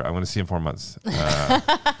 see you later. I'm going to see you in 4 months.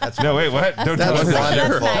 No, wait, what? Don't tell her I said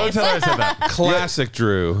that. Don't tell her I said that. Classic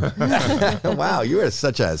Drew. Wow, you are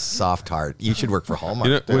such a soft heart. You should work for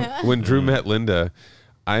Hallmark. When Drew met Linda,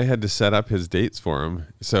 I had to set up his dates for him.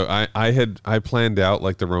 So I planned out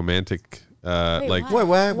like the romantic Wait,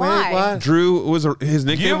 What? Drew was his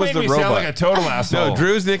nickname was the me robot. sound like a total asshole. No,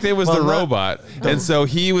 Drew's nickname was the robot, and so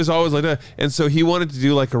he was always like that. And so he wanted to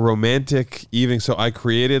do like a romantic evening. So I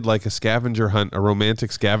created like a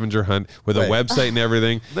romantic scavenger hunt with a website and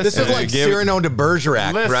everything. This is like Cyrano de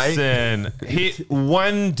Bergerac, right? Listen,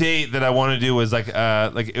 one date that I wanted to do was like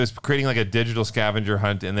it was creating like a digital scavenger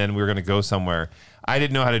hunt, and then we were going to go somewhere. I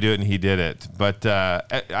didn't know how to do it, and he did it. But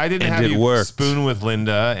I didn't have you spoon with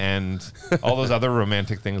Linda and all those other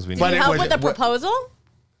romantic things we need. Did you help with the proposal?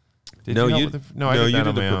 Did No, you you did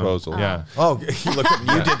the proposal. Yeah. Oh, look,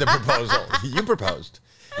 you did the proposal. You proposed.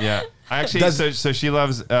 Yeah. I actually, so she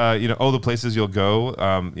loves, the places you'll go,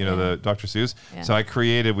 the Dr. Seuss. Yeah.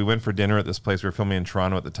 So we went for dinner at this place. We were filming in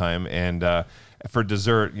Toronto at the time. And for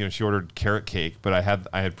dessert, she ordered carrot cake, but I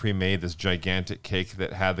had pre-made this gigantic cake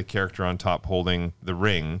that had the character on top holding the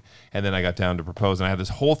ring. And then I got down to propose, and I had this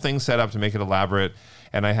whole thing set up to make it elaborate.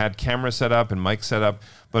 And I had cameras set up and mics set up,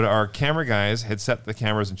 but our camera guys had set the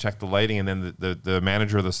cameras and checked the lighting, and then the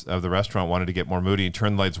manager of the restaurant wanted to get more moody. He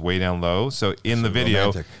turned the lights way down low, so in the video,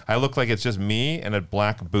 romantic. I look like it's just me and a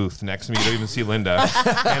black booth next to me. You don't even see Linda.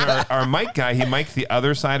 And our mic guy, he mic'd the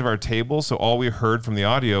other side of our table, so all we heard from the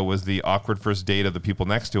audio was the awkward first date of the people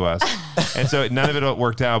next to us. And so none of it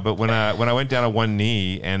worked out, but when I went down on one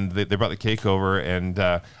knee, and they brought the cake over,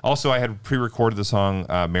 and also I had pre-recorded the song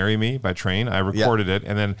Marry Me by Train. I recorded it.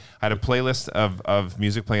 And then I had a playlist of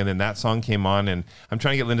music playing, and then that song came on, and I'm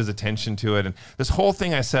trying to get Linda's attention to it, and this whole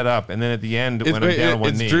thing I set up, and then at the end when I'm down on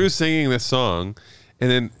one knee, it's Drew singing this song,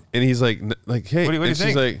 and he's like, hey, what do you and she's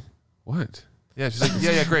think? like, what? Yeah, she's like,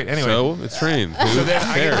 yeah, great. Anyway, so it's Train. So then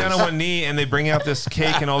I get down on one knee, and they bring out this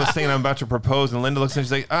cake and all this thing, and I'm about to propose, and Linda looks and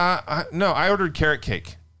she's like, no, I ordered carrot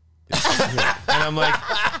cake. And I'm like,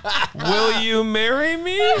 will you marry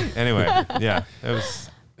me? Anyway, yeah, it was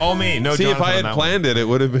all me. No, see, Jonathan, if I had planned it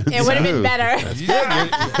would have been. It would have been better.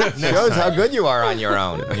 Shows how good you are on your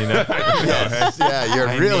own. Yes, yeah,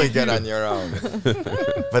 you're really good on your own.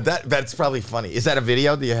 But that's probably funny. Is that a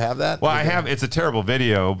video? Do you have that? Well, I have. It's a terrible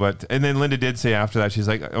video, and then Linda did say after that, she's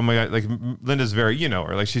like, "Oh my god!" Like Linda's very,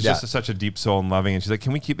 her, like she's just such a deep soul and loving, and she's like,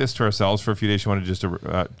 "Can we keep this to ourselves for a few days?" She wanted just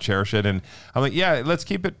to cherish it, and I'm like, "Yeah, let's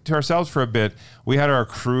keep it to ourselves for a bit." We had our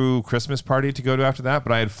crew Christmas party to go to after that,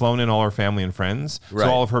 but I had flown in all our family and friends, so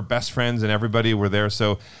all of her best friends and everybody were there.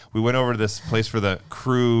 So we went over to this place for the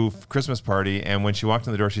crew Christmas party, and when she walked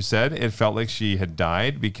in the door, she said it felt like she had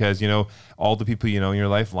died because all the people in your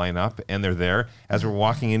life line up and they're there. As we're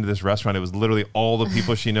walking into this restaurant, it was literally all the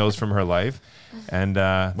people she knows from her life. And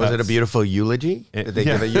was it a beautiful eulogy? Did they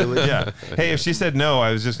give a eulogy? Yeah. Hey, if she said no,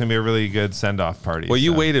 I was just going to be a really good send-off party. Well,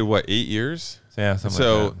 you waited, 8 years? Yeah, something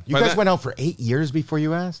like that. You guys went out for 8 years before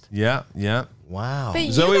you asked? Yeah. Wow. But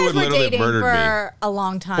Zoe you guys would were literally dating murder for a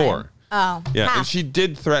long time. 4. Oh. Yeah, half. and she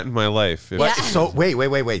did threaten my life. Yeah. So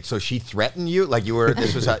wait. So she threatened you? Like you were?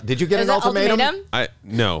 This was? Did you get an ultimatum?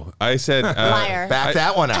 No. I said liar. Back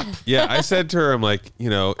that one up. Yeah, I said to her, I'm like,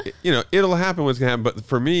 it'll happen what's gonna happen. But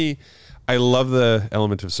for me, I love the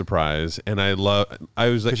element of surprise, and I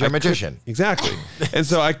was like, 'cause you're a magician. Exactly. And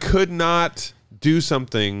so I could not do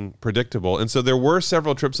something predictable. And so there were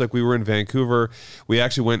several trips, like we were in Vancouver. We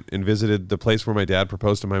actually went and visited the place where my dad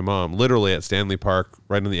proposed to my mom, literally at Stanley Park,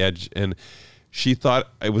 right on the edge. And she thought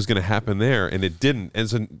it was going to happen there, and it didn't. And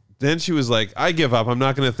so then she was like, I give up. I'm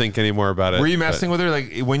not going to think anymore about it. Were you messing with her?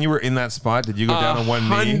 Like, when you were in that spot, did you go down on one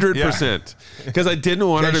knee? 100%. Because I didn't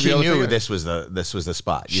want her to be able to. She knew this was the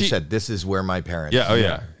spot. You said, this is where my parents. Yeah. Oh,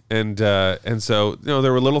 yeah. And so,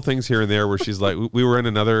 there were little things here and there where she's like, we were in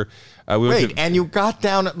another. And you got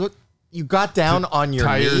down. Look, you got down on your knee.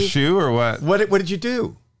 Tie your shoe or what? What did you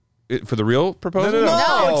do? For the real proposal?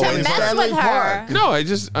 No, to mess with her. No,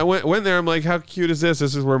 I went there. I'm like, how cute is this?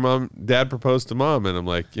 This is where dad proposed to mom. And I'm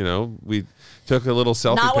like, we took a little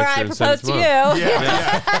selfie Not picture. Not where I proposed to you.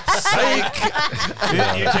 Yeah.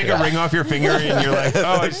 You take a ring off your finger and you're like, oh,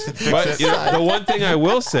 I just fixed it. The one thing I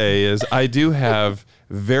will say is I do have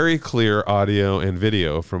very clear audio and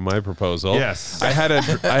video from my proposal. Yes. I had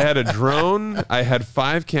a drone. I had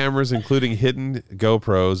 5 cameras, including hidden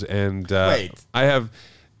GoPros. And I have...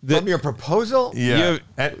 From your proposal? Yeah.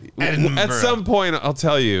 At some point, I'll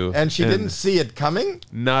tell you. And she didn't see it coming?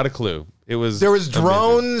 Not a clue. There was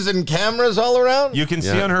drones and cameras all around? You can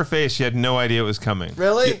see on her face she had no idea it was coming.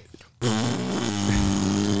 Really?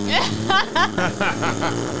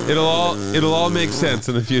 It'll all make sense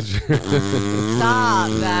in the future. Stop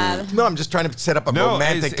that. No, I'm just trying to set up a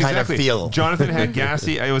romantic kind of feel. Jonathan had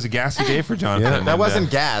gassy. It was a gassy day for Jonathan. Yeah. That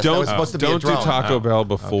wasn't gas. That was supposed to be a drone. Don't do Taco Bell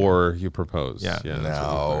before you propose. Yeah.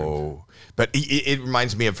 No. But it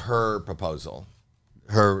reminds me of her proposal.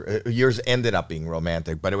 Yours ended up being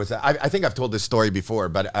romantic, but it was. I think I've told this story before.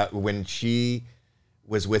 But when she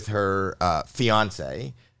was with her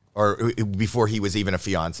fiance, or before he was even a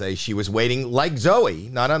fiance, she was waiting like Zoe,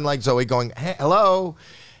 not unlike Zoe, going, hey, hello,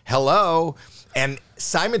 and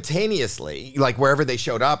simultaneously, like wherever they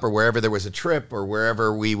showed up or wherever there was a trip or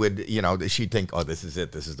wherever we would, she'd think, oh, this is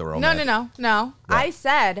it. This is the romance. No. What? I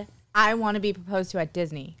said I want to be proposed to at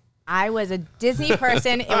Disney. I was a Disney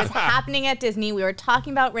person. It was happening at Disney. We were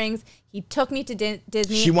talking about rings. He took me to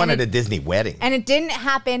Disney. She wanted a Disney wedding. And it didn't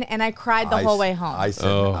happen, and I cried the whole way home. I said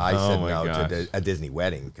no to a Disney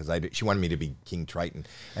wedding because she wanted me to be King Triton.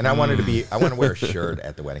 And I want to wear a shirt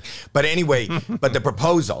at the wedding. But anyway, the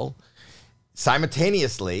proposal,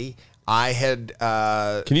 simultaneously, I had...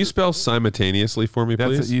 Can you spell simultaneously for me,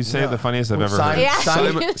 please? You say the funniest I've ever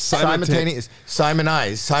heard. Simultaneous.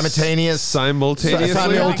 Simultaneous. You're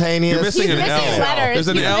missing an L. Letters. There's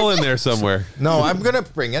an L in there somewhere. No, I'm going to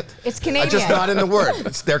bring it. It's Canadian. Just not in the word.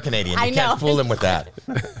 They're Canadian. You can't fool them with that.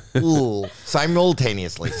 Ooh.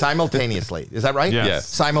 Simultaneously. Is that right? Yes.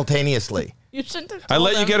 Simultaneously. You shouldn't have I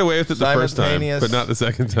let you get away with it the first time, Simultaneous. but not the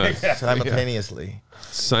second time. Simultaneously.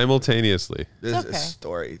 Simultaneously. This okay. is a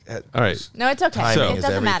story. All right. No, it's okay. So, it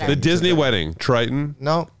doesn't matter. The Disney wedding, Triton.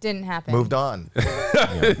 No. Didn't happen. Moved on.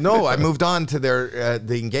 No, I moved on to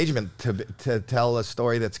the engagement to tell a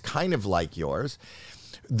story that's kind of like yours.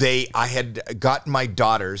 I had got my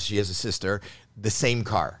daughters, she has a sister, the same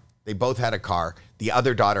car. They both had a car. The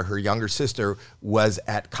other daughter, her younger sister, was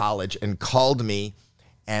at college and called me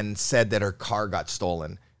and said that her car got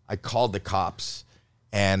stolen. I called the cops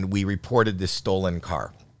and we reported this stolen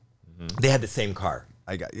car. Mm-hmm. They had the same car.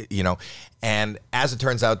 And as it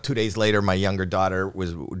turns out, 2 days later, my younger daughter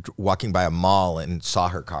was walking by a mall and saw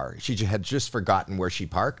her car. She had just forgotten where she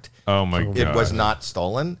parked. Oh my God. It was not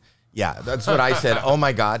stolen. Yeah, that's what I said. Oh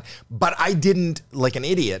my God. But I didn't, like an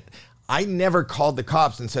idiot, I never called the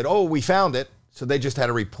cops and said, oh, we found it. So they just had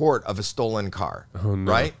a report of a stolen car,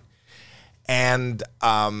 right? And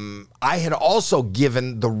I had also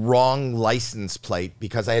given the wrong license plate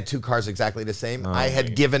because I had 2 cars exactly the same. I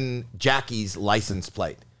had given Jackie's license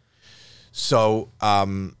plate. So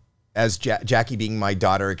as Jackie being my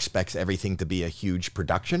daughter expects everything to be a huge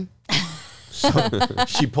production. So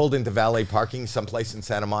she pulled into valet parking someplace in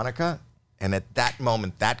Santa Monica. And at that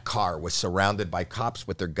moment, that car was surrounded by cops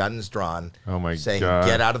with their guns drawn. Oh my saying, God.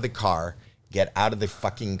 Get out of the car. Get out of the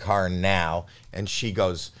fucking car now. And she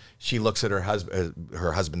looks at her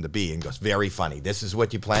husband to be and goes, very funny. This is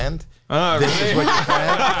what you planned? This is what you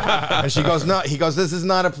planned? And she goes, no. He goes, this is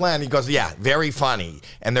not a plan. He goes, yeah, very funny.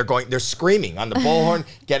 And they're screaming on the bullhorn,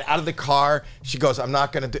 get out of the car. She goes, I'm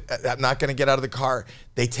not gonna get out of the car.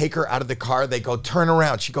 They take her out of the car. They go, turn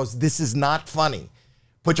around. She goes, this is not funny.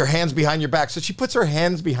 Put your hands behind your back. So she puts her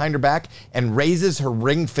hands behind her back and raises her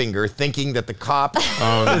ring finger, thinking that the cop is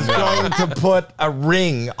going to put a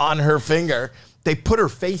ring on her finger. They put her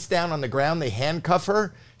face down on the ground. They handcuff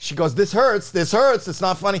her. She goes, this hurts. It's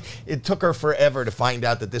not funny. It took her forever to find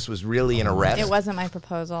out that this was really an arrest. It wasn't my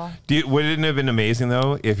proposal. Wouldn't it have been amazing,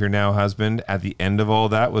 though, if your now husband, at the end of all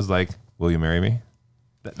that, was like, will you marry me?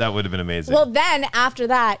 That would have been amazing. Well, then, after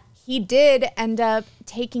that, he did end up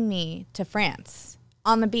taking me to France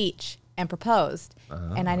on the beach and proposed,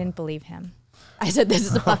 and I didn't believe him. I said, this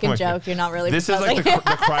is a fucking joke. You're not really This proposing. is like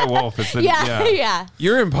the cry wolf. It's the, yeah.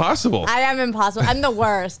 You're impossible. I am impossible. I'm the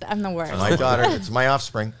worst. My daughter, it's my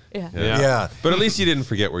offspring. Yeah. But at least you didn't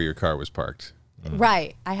forget where your car was parked.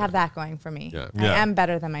 Right. I have that going for me. Yeah. I am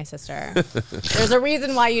better than my sister. There's a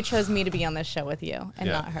reason why you chose me to be on this show with you and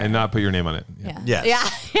not her. And not put your name on it. Yeah.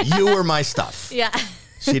 Yes. You were my stuff. Yeah.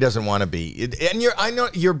 She doesn't want to be. And I know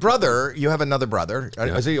your brother, you have another brother.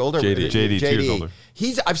 Yeah. Is he older? JD, 2 years older.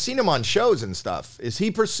 I've seen him on shows and stuff. Is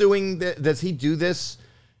he pursuing, does he do this?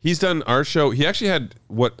 He's done our show. He actually had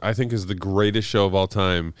what I think is the greatest show of all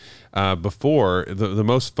time before, the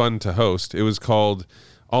most fun to host. It was called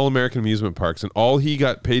All American Amusement Parks. And all he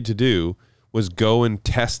got paid to do was go and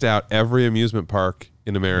test out every amusement park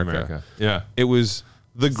in America. Yeah. It was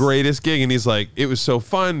the greatest gig. And he's like, it was so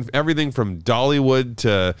fun. Everything from Dollywood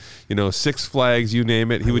to, Six Flags, you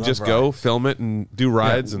name it. He would just go film it and do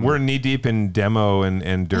rides. And we're knee deep in demo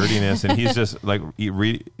and dirtiness. And he's just like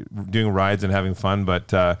doing rides and having fun.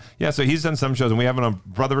 But so he's done some shows and we have it on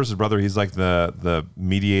Brother versus Brother. He's like the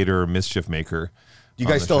mediator, mischief maker. Do you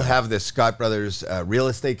guys still have this Scott Brothers real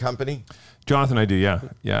estate company? Jonathan, I do, yeah.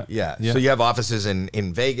 So you have offices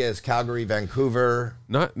in Vegas, Calgary, Vancouver.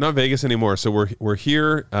 Not Vegas anymore. So we're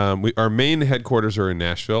here. Our main headquarters are in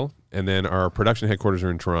Nashville, and then our production headquarters are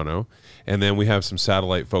in Toronto, and then we have some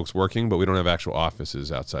satellite folks working, but we don't have actual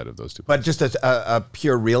offices outside of those two. But just a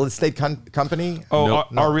pure real estate company? Oh,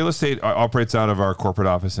 our real estate operates out of our corporate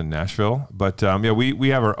office in Nashville, but we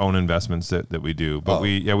have our own investments that we do, but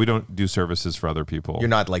we don't do services for other people. You're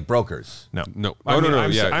not like brokers? No. No.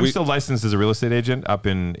 I'm still licensed as a real estate agent up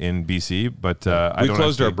in BC, but we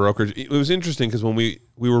closed our brokerage. It was interesting because when we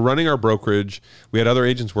were running our brokerage, we had other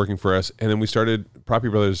agents working for us, and then we started,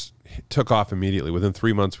 Property Brothers took off immediately. Within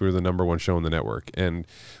 3 months, we were the #1 show on the network, and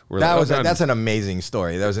that's an amazing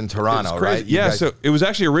story. That was in Toronto, right? So it was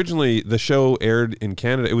actually originally the show aired in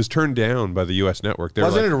Canada. It was turned down by the U.S. network.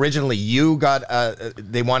 Wasn't it originally you got?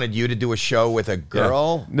 They wanted you to do a show with a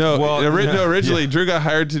girl. Yeah. No, originally Drew got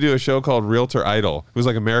hired to do a show called Realtor Idol. It was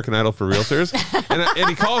like American Idol for realtors, and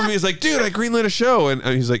he calls me. He's like, "Dude, I greenlit a show," and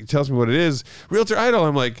he's like, tells me what it is. Realtor Idol.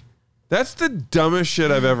 I'm like, that's the dumbest shit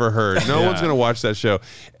I've ever heard. No one's gonna watch that show.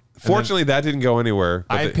 Fortunately, that didn't go anywhere.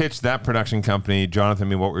 I pitched that production company, Jonathan,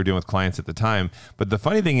 what we were doing with clients at the time. But the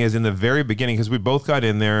funny thing is, in the very beginning, because we both got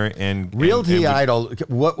in there and Realty Idol,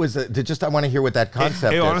 what was it? I want to hear what that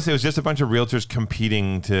concept is. Honestly, it was just a bunch of realtors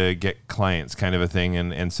competing to get clients, kind of a thing,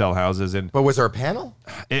 and sell houses. But was there a panel?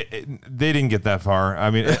 They didn't get that far.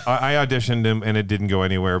 I mean, I auditioned them, and it didn't go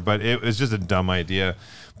anywhere. But it was just a dumb idea.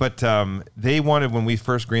 But they wanted, when we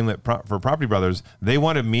first greenlit for Property Brothers, they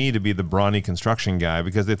wanted me to be the brawny construction guy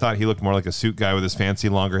because they thought he looked more like a suit guy with his fancy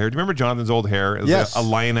longer hair. Do you remember Jonathan's old hair? It was like a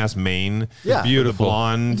lioness mane. Yeah. Beautiful.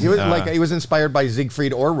 Blonde. He was he was inspired by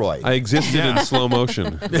Siegfried or Roy. I existed in slow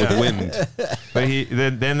motion with wind. But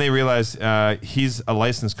then they realized he's a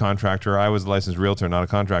licensed contractor. I was a licensed realtor, not a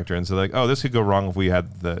contractor. And so they're like, oh, this could go wrong if we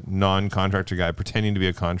had the non-contractor guy pretending to be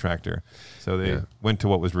a contractor. So they went to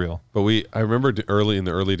what was real. But I remember in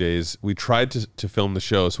the early days, we tried to film the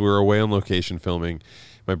show. So we were away on location filming.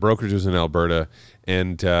 My brokerage was in Alberta,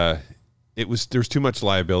 and there's too much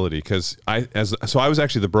liability because I was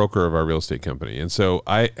actually the broker of our real estate company, and so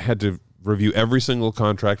I had to review every single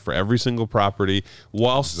contract for every single property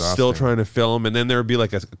whilst still trying to film. And then there would be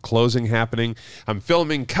like a closing happening. I'm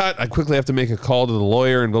filming, cut. I quickly have to make a call to the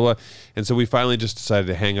lawyer and blah, blah. And so we finally just decided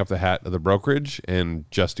to hang up the hat of the brokerage and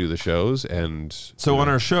just do the shows. And so on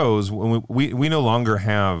our shows, when we no longer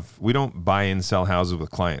we don't buy and sell houses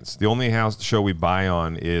with clients. The only show we buy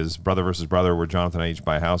on is Brother versus Brother, where Jonathan and I each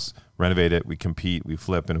buy a house, renovate it, we compete, we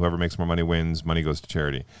flip, and whoever makes more money wins. Money goes to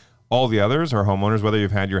charity. All the others are homeowners. Whether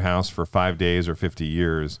you've had your house for 5 days or 50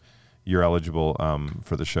 years, you're eligible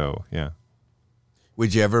for the show. Yeah.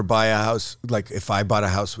 Would you ever buy a house? Like if I bought a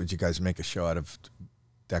house, would you guys make a show out of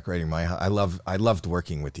decorating my house? I loved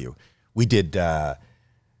working with you. We did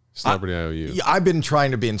Celebrity IOU. I've been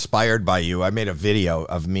trying to be inspired by you. I made a video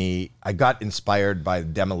of me. I got inspired by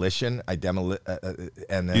demolition. And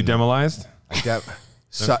then you demolized?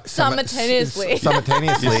 Simultaneously.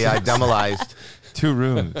 Simultaneously, I demolized 2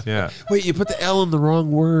 rooms. Yeah. Wait, you put the L in the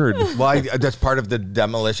wrong word. Well, that's part of the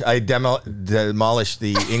demolition. I demolished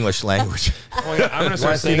the English language. I'm going to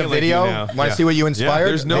start see the video. Want to see what you inspired? Yeah,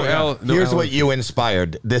 there's no L. Here's what you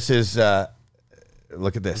inspired. This is.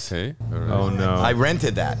 Look at this. Okay. All right. Oh no. I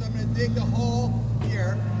rented that. I'm going to dig the hole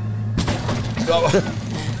here.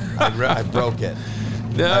 I broke it.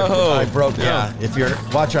 No. I broke. No. Yeah. If you're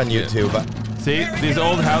watch on YouTube. See, these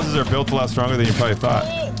old houses are built a lot stronger than you probably thought.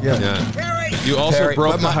 Yeah. You also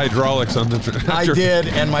broke the hydraulics on the tractor. I did,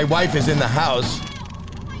 and my wife is in the house.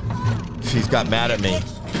 She's got mad at me.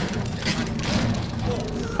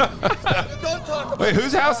 Don't talk about Wait,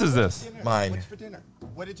 whose house is this? Mine. What's for dinner?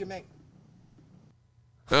 What did you make?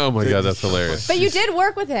 Oh my God, that's hilarious. But you did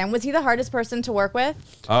work with him. Was he the hardest person to work with?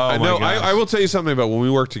 Oh, No, I will tell you something about when we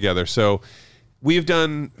work together. So we've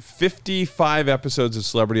done 55 episodes of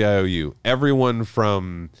Celebrity IOU. Everyone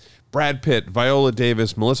from Brad Pitt, Viola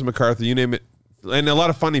Davis, Melissa McCarthy, you name it, and a lot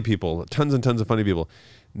of funny people, tons and tons of funny people.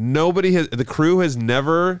 The crew has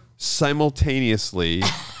never simultaneously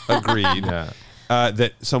agreed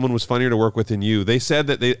that someone was funnier to work with than you. They said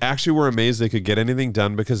that they actually were amazed they could get anything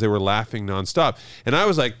done because they were laughing nonstop. And I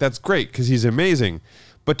was like, that's great because he's amazing.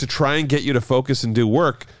 But to try and get you to focus and do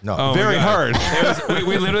work, very hard.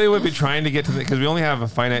 We literally would be trying to get to because we only have a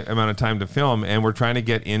finite amount of time to film, and we're trying to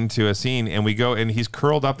get into a scene, and we go, and he's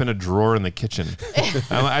curled up in a drawer in the kitchen.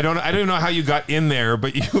 I don't even know how you got in there,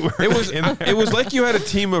 but you were. It was like you had a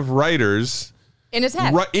team of writers. In his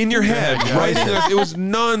head. Right in your head. Writing it was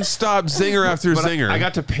nonstop zinger after zinger. I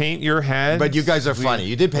got to paint your head. But you guys are funny.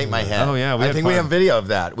 You did paint my head. Oh, yeah. I think we have video of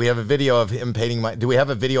that. We have a video of him painting my... Do we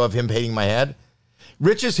have a video of him painting my head?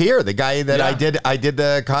 Rich is here, the guy that I did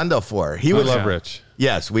the condo for. We love Rich.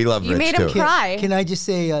 Yes, we love Rich, You made him too. cry. Can I just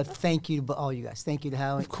say thank you to all you guys? Thank you to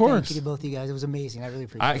Howie. Of course. Thank you to both of you guys. It was amazing. I really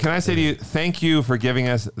appreciate it. Can I say to you, thank you for giving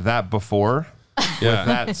us that before with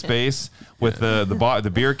that space, with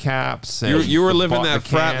the beer caps. And You were living the that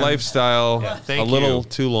frat can. lifestyle thank a little you.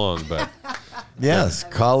 too long, but... Yes,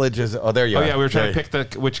 college is... Oh, there you are. Oh, yeah, we were trying There- to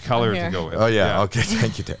pick which color here. to go with. Oh, yeah. Okay,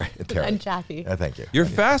 thank you, Terry. And Jackie. Thank you. You're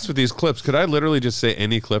fast with these clips. Could I literally just say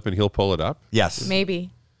any clip and he'll pull it up? Yes. Maybe.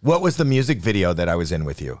 What was the music video that I was in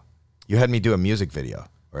with you? You had me do a music video.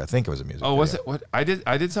 Or I think it was a music video. Oh, was it? What? I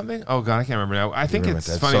did something? Oh, God, I can't remember now. I think remember it's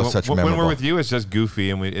that. funny. So such when we're memorable. with you, it's just goofy,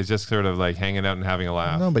 and it's just sort of like hanging out and having a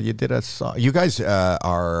laugh. No, but you did a song. You guys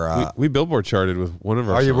are... We Billboard charted with one of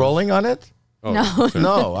our are you songs. rolling on it? Oh, No.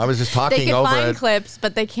 No, I was just They talking can over find it. clips,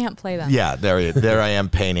 but they can't play them. Yeah, there I am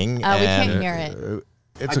painting. We can't and, hear it.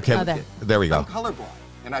 It's okay. Oh, there we go. I'm colorblind,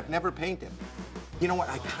 and I've never painted. You know what?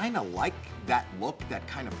 I kind of like that look, that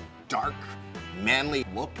kind of dark, manly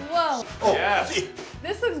look. Whoa. Oh,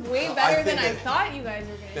 This looks way I better think than I it- thought you guys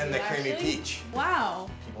were going to than do, the creamy actually. peach. Wow.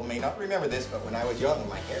 People may not remember this, but when I was young,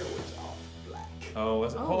 my hair was all black. Oh,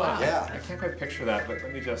 was it? Hold wow. on. Yeah. I can't quite picture that, but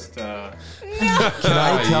let me just. Can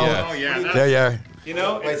I tell? Oh yeah. There you are. You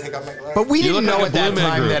know, Wait, take off my glasses. But we You didn't look know like at a that Blue Man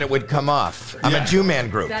time group. that it would come off. I'm a Jew Man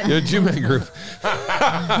group. You're a Jew-Man group.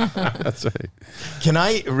 That's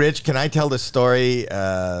right. Rich, can I tell the story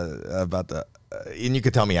about the, and you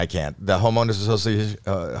could tell me I can't, the Homeowners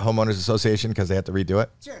Association, because they had to redo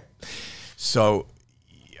it? Sure. So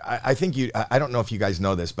I think I don't know if you guys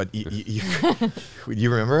know this, but you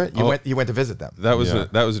remember it? You went to visit them. That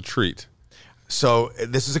was a treat. So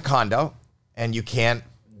this is a condo, and you can't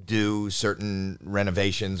do certain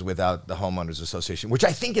renovations without the Homeowners Association, which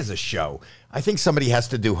I think is a show. I think somebody has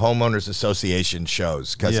to do Homeowners Association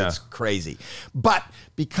shows because it's crazy. But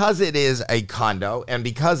because it is a condo and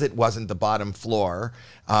because it wasn't the bottom floor,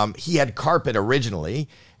 he had carpet originally,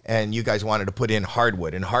 and you guys wanted to put in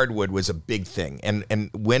hardwood, and hardwood was a big thing. And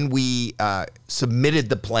when we submitted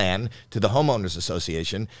the plan to the Homeowners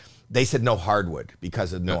Association, they said no hardwood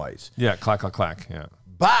because of noise. Yeah, clack, clack, clack. Yeah.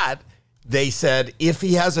 But they said if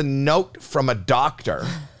he has a note from a doctor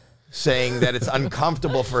saying that it's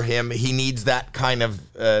uncomfortable for him, he needs that kind of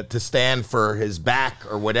to stand for his back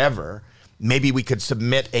or whatever, maybe we could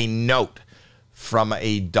submit a note from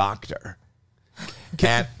a doctor.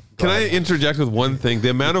 Can I interject with one thing?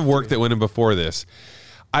 The amount of work that went in before this,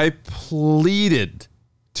 I pleaded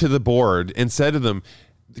to the board and said to them,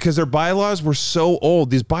 because their bylaws were so old,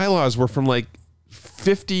 these bylaws were from like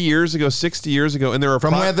 50 years ago, 60 years ago, and there are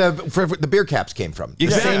from where the beer caps came from. The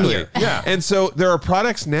Exactly. same year. Yeah. And so there are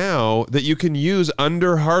products now that you can use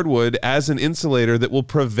under hardwood as an insulator that will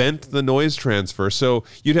prevent the noise transfer. So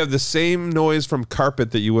you'd have the same noise from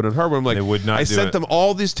carpet that you would on hardwood. I'm like, They would not I do sent it. them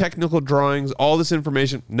all these technical drawings, all this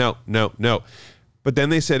information. No. But then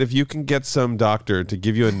they said, if you can get some doctor to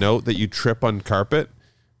give you a note that you trip on carpet,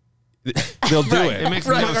 they'll do it. It makes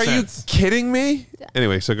I'm no like, Are sense. you kidding me?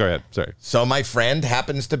 Anyway, so go ahead. Sorry. So my friend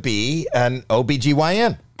happens to be an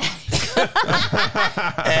OBGYN.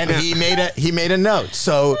 And he made a note.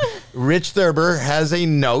 So Rich Thurber has a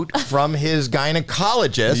note from his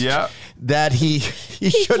gynecologist that he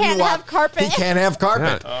shouldn't can't have carpet. He can't have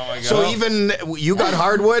carpet. Yeah. Oh my God. So even you got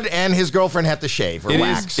hardwood and his girlfriend had to shave or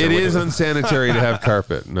wax. It or is whatever. unsanitary to have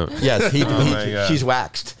carpet. No. Yes, my God. she's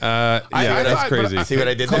waxed. Yeah, I that's thought- crazy. but See what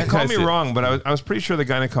I did there? Call me I see. wrong, but I was pretty sure the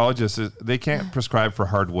gynecologist they can't prescribe for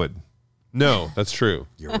hardwood. No, that's true.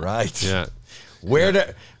 You're right. Yeah.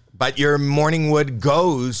 But your morning wood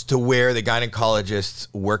goes to where the gynecologist's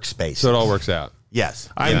workspace. So it all works out. Yes.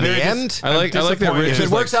 In the end, I like that. If it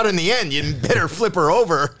works out in the end, you better flip her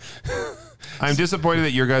over. I'm disappointed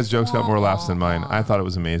that your guys' jokes got more laughs than mine. I thought it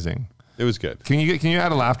was amazing. It was good. Can you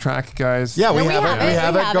add a laugh track, guys? Yeah, we have it. We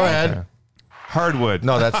have it. Go ahead. Okay. Hardwood.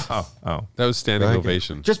 No, that's oh. That was standing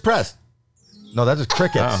ovation. Just press. No, that is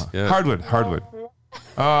crickets. Yeah. Hardwood.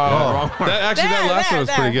 Wrong one. That last one was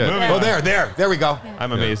pretty good. Oh, there we go.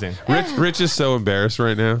 I'm amazing. Rich is so embarrassed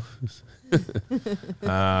right now.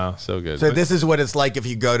 So good. So this is what it's like if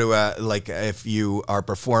you go to if you are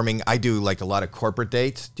performing. I do like a lot of corporate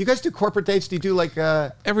dates. Do you guys do corporate dates? Do you do like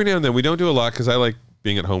every now and then? We don't do a lot because I like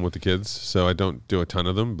being at home with the kids, so I don't do a ton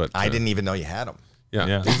of them. But I didn't even know you had them.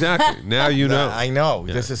 Yeah, exactly. Now you know. I know.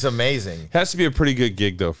 Yeah. This is amazing. Has to be a pretty good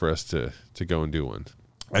gig though for us to go and do one.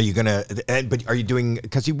 Are you gonna? But are you doing?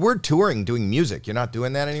 Because you were touring, doing music. You're not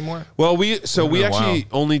doing that anymore. Well, we actually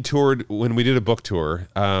only toured when we did a book tour,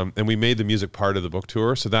 and we made the music part of the book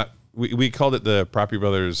tour. So that we called it the Property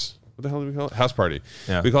Brothers. What the hell did we call it? House Party.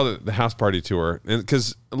 Yeah. We called it the House Party Tour, and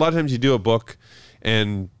because a lot of times you do a book,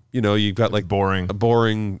 and you've got like a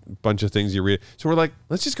boring bunch of things you read. So we're like,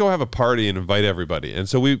 let's just go have a party and invite everybody. And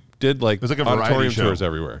so we did like, it was like a auditorium show. Tours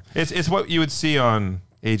everywhere. It's what you would see on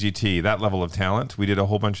AGT, that level of talent. We did a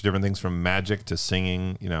whole bunch of different things from magic to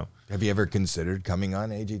singing, Have you ever considered coming on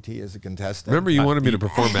AGT as a contestant? Remember you wanted me to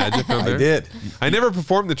perform magic on there? I did. I never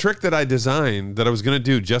performed the trick that I designed that I was going to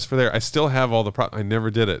do just for there. I still have all the I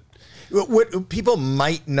never did it. What people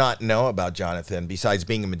might not know about Jonathan, besides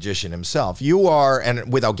being a magician himself, you are,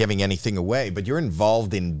 and without giving anything away, but you're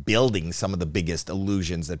involved in building some of the biggest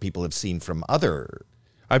illusions that people have seen from other.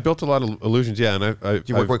 I built a lot of illusions, yeah. And Do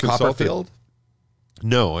you work with Copperfield?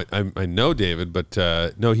 No, I know David, but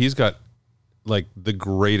no, he's got like the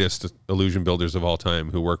greatest illusion builders of all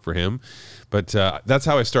time who work for him. But that's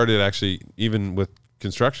how I started, actually, even with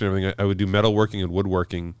construction and everything. I would do metalworking and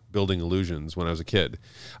woodworking, building illusions when I was a kid.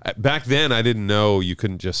 Back then, I didn't know you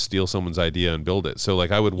couldn't just steal someone's idea and build it. So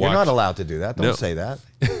like I would watch. You're not allowed to do that. Don't say that.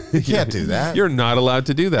 You can't do that. You're not allowed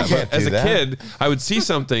to do that. But as a kid, I would see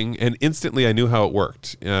something and instantly I knew how it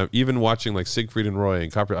worked. Even watching like Siegfried and Roy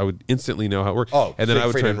and Copper, I would instantly know how it worked. Oh, and then I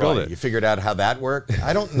would try and build it. You figured out how that worked?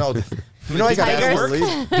 I don't know. I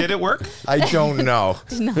got Did it work? I don't know.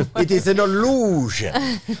 It is an illusion.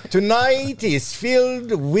 Tonight is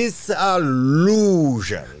filled with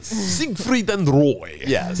illusions. Siegfried and Roy.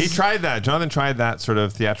 Yes. He tried that. Jonathan tried that sort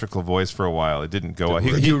of theatrical voice for a while. It didn't go well.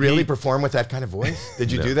 Did you really perform with that kind of voice?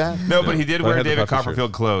 Did you do that? No, but he did wear David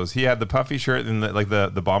Copperfield clothes. He had the puffy shirt and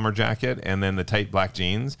the bomber jacket and then the tight black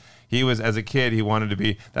jeans. He was, as a kid, he wanted to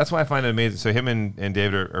be. That's why I find it amazing. So him and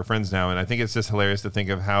David are friends now, and I think it's just hilarious to think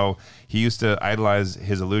of how he used to idolize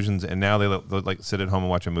his illusions, and now they like sit at home and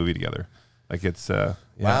watch a movie together. Like it's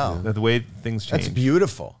wow, the way things change. That's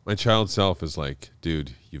beautiful. My child self is like,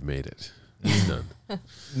 dude, you've made it. It's done.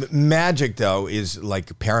 Magic though is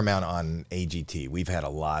like paramount on AGT. We've had a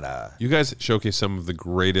lot of. You guys showcase some of the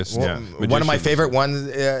greatest. One of my favorite ones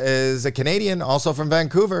is a Canadian, also from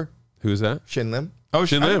Vancouver. Who's that? Shin Lim. Oh,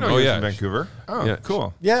 Shin Lim. Oh, yeah. From Vancouver. Oh, yeah.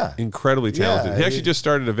 Cool. Yeah. Incredibly talented. Yeah, he actually just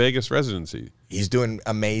started a Vegas residency. He's doing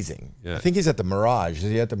amazing. Yeah. I think he's at the Mirage. Is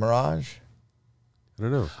he at the Mirage? I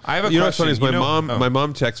don't know. I have a You know question. what's funny is my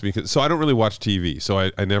mom texts me, so I don't really watch TV, so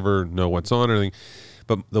I never know what's on or anything.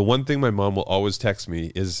 But the one thing my mom will always text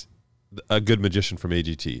me is a good magician from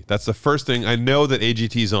AGT. That's the first thing. I know that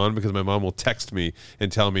AGT's on because my mom will text me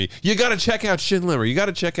and tell me, you got to check out Shin Lim, or you got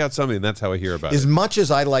to check out something. And that's how I hear about it. As much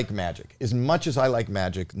as I like magic,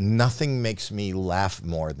 nothing makes me laugh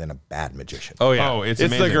more than a bad magician. Oh, yeah. Oh, it's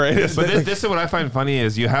the greatest. But this is what I find funny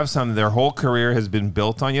is you have some, their whole career has been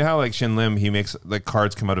built on, how like Shin Lim, he makes like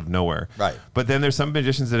cards come out of nowhere. Right. But then there's some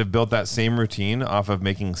magicians that have built that same routine off of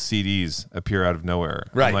making CDs appear out of nowhere.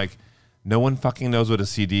 Right. I'm like, no one fucking knows what a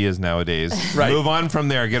CD is nowadays. Right. Move on from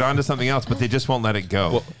there. Get on to something else, but they just won't let it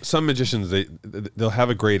go. Well, some magicians, they'll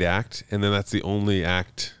have a great act, and then that's the only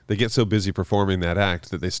act. They get so busy performing that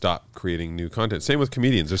act that they stop creating new content. Same with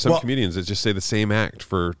comedians. There's some comedians that just say the same act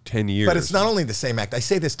for 10 years. But it's not only the same act. I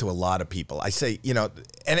say this to a lot of people. I say,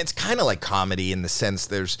 and it's kind of like comedy in the sense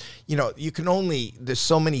there's, there's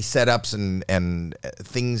so many setups and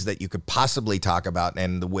things that you could possibly talk about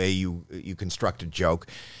and the way you construct a joke.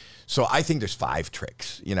 So I think there's 5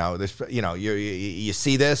 tricks. You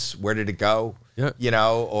see this, where did it go? Yeah.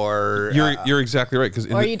 Or you're exactly right, because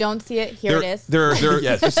you don't see it. Here it is. There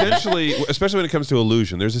yes. Essentially, especially when it comes to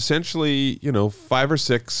illusion, there's essentially 5 or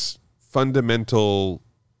 6 fundamental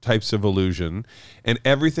types of illusion, and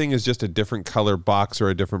everything is just a different color box or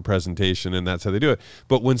a different presentation, and that's how they do it.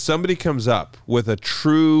 But when somebody comes up with a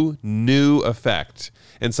true new effect,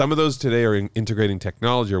 and some of those today are integrating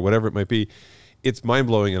technology or whatever it might be, it's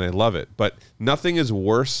mind-blowing and I love it. But nothing is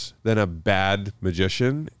worse than a bad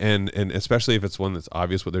magician, and especially if it's one that's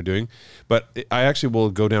obvious what they're doing. But I actually will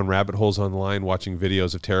go down rabbit holes online watching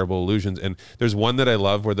videos of terrible illusions, and there's one that I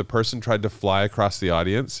love where the person tried to fly across the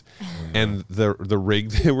audience, and the rig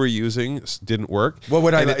they were using didn't work. What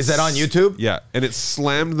would is that on YouTube? Yeah, and it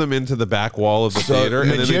slammed them into the back wall of the theater, and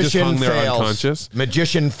then they just hung there unconscious.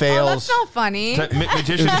 Magician fails. Oh, that's not funny.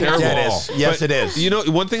 Magician terrible. Yes, it is. You know,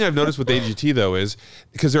 one thing I've noticed with AGT though is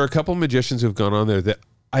because there are a couple magicians who've gone on there that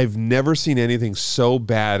I've never seen anything so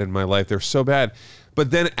bad in my life. They're so bad. But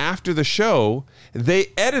then after the show,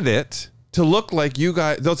 they edit it to look like you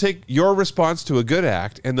guys. They'll take your response to a good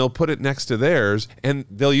act and they'll put it next to theirs, and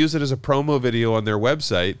they'll use it as a promo video on their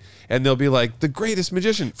website, and they'll be like, the greatest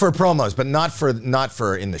magician. For promos, but not for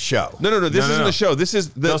in the show. No. This isn't the show. This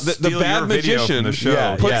is the bad magician the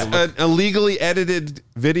show. puts a legally edited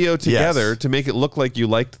video together to make it look like you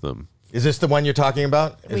liked them. Is this the one you're talking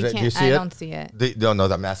about? Do you see it? I don't see it. No,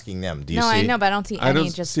 I'm asking them. Do you see? No, I know, but I don't see any. I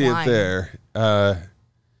don't just see line. it there.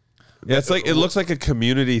 Yeah, it's like it looks like a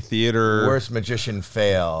community theater. Worst magician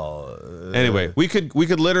fail. Anyway, we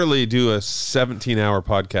could literally do a 17-hour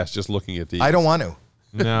podcast just looking at these. I don't want to.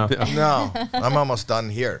 No. No, I'm almost done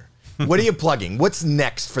here. What are you plugging? What's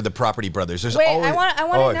next for the Property Brothers? There's Wait, always, I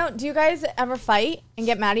want to know, do you guys ever fight and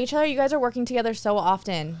get mad at each other? You guys are working together so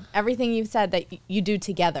often. Everything you've said that you do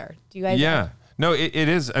together. Do you guys Yeah. No, it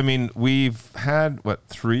is. I mean, we've had,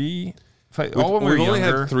 3 fights? We've, All when we were we've only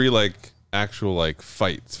younger. had 3 actual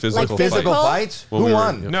fights, physical physical fights. fights? Who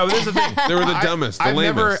won? No, this is the thing. They were the dumbest, the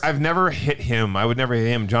lamest. I've never hit him. I would never hit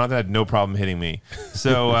him. Jonathan had no problem hitting me.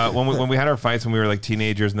 So when we had our fights when we were like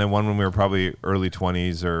teenagers, and then one when we were probably early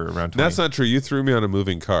 20s or around 20. That's not true. You threw me on a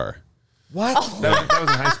moving car. What? That was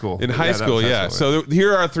in high school. In high school, yeah. So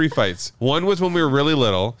here are our 3 fights. One was when we were really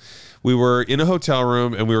little. We were in a hotel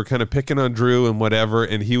room, and we were kind of picking on Drew and whatever,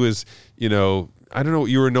 and he was, I don't know,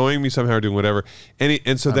 you were annoying me somehow or doing whatever.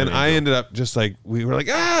 And so then I ended up just like, we were like,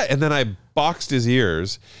 and then I boxed his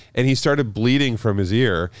ears, and he started bleeding from his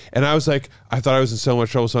ear. And I was like, I thought I was in so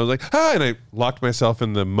much trouble. So I was like, and I locked myself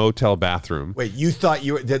in the motel bathroom. Wait, you thought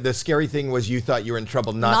you were, the scary thing was you thought you were in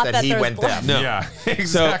trouble, not that he went deaf. No. Yeah,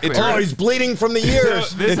 exactly. So he's bleeding from the ears.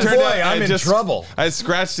 So it turned out I'm in trouble. I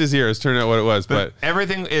scratched his ears, turned out what it was. But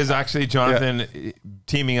everything is actually Jonathan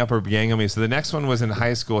teaming up or ganging me. So the next one was in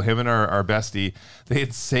high school. Him and our bestie, they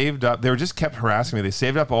had saved up. They were just kept harassing me. They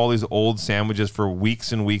saved up all these old sandwiches for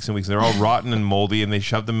weeks and weeks and weeks. And they're all rotten and moldy, and they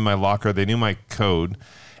shoved them in my locker. They knew my code.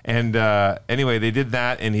 And anyway, they did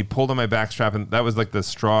that, and he pulled on my back strap, and that was like the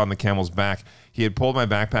straw on the camel's back. He had pulled my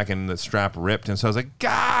backpack, and the strap ripped, and so I was like,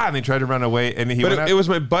 "Gah!" And they tried to run away, and he. But it was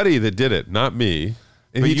my buddy that did it, not me.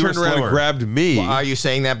 And he turned around and grabbed me. Well, are you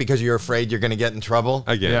saying that because you're afraid you're going to get in trouble?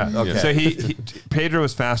 Again. Yeah. Okay. So he Pedro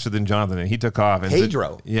was faster than Jonathan, and he took off. And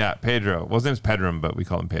Pedro? Yeah, Pedro. Well, his name's Pedram, but we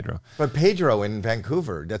call him Pedro. But Pedro in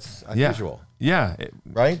Vancouver, that's unusual. Yeah.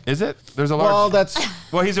 Right? Is it? There's a large... Well, that's...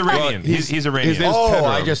 Well, he's Iranian. He's Iranian. His name's Pedro.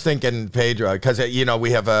 I just thinking Pedro, because,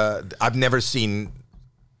 we have I've never seen...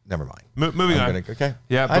 Never mind. Moving on. Okay.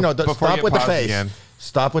 Yeah. I know. Before Stop you with the pause face. again.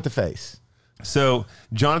 Stop with the face. So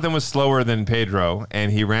Jonathan was slower than Pedro,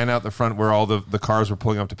 and he ran out the front where all the cars were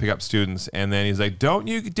pulling up to pick up students. And then he's like, "Don't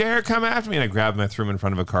you dare come after me!" And I grabbed him and threw him in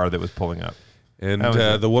front of a car that was pulling up. And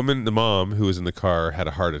the mom who was in the car had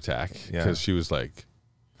a heart attack because she was like,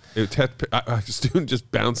 a student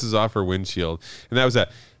just bounces off her windshield. And that was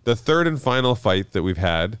that. The third and final fight that we've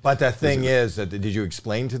had. But the thing is, did you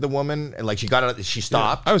explain to the woman? Like she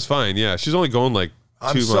stopped? I was fine, yeah. She's only going like 2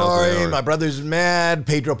 miles an sorry, hour. my brother's mad.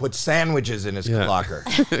 Pedro put sandwiches in his locker.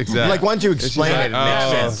 Exactly. Like, once you explain it, it makes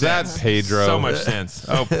sense. That's Pedro. So much sense.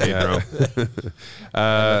 Oh, Pedro.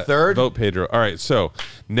 The third? Vote Pedro. All right, so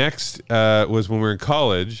next was when we were in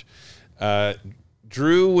college.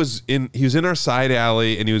 Drew was in our side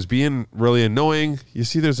alley, and he was being really annoying. You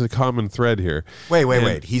see, there's a common thread here.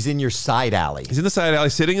 Wait. He's in your side alley. He's in the side alley,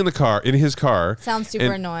 sitting in his car. Sounds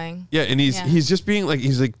super annoying. Yeah, and he's just being like,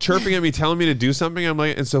 he's like chirping at me, telling me to do something. I'm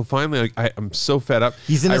like, and so finally, like, I'm so fed up.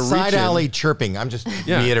 He's in a side alley chirping. I'm just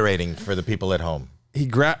reiterating for the people at home.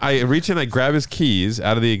 I reach in, I grab his keys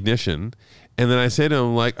out of the ignition, and then I say to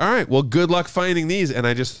him, like, all right, well, good luck finding these. And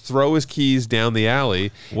I just throw his keys down the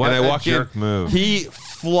alley. What and I a walk jerk in. move. He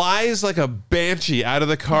flies like a banshee out of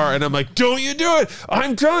the car. And I'm like, don't you do it.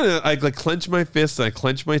 I'm done. And I clench my fists and I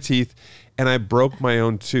clench my teeth. And I broke my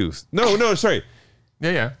own tooth. No, sorry.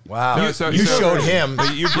 Yeah. Wow. You showed him.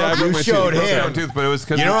 You showed him. Tooth, but it was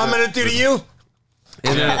you know what I'm going to do to you?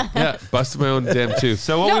 Yeah, busted my own damn tooth.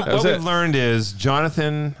 So what we've learned is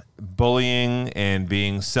Jonathan bullying and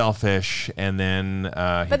being selfish, and then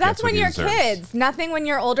but that's when you're kids. Nothing when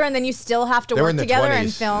you're older, and then you still have to work together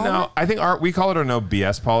and film. No, I think we call it our no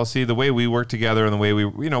BS policy. The way we work together and the way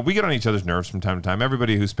we get on each other's nerves from time to time.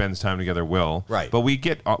 Everybody who spends time together will. Right. But we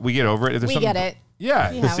get over it. If there's we get it. Yeah.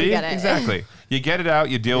 See, we get it. Exactly. You get it out.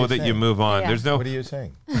 You deal with it. You move on. Yeah. There's no. What are you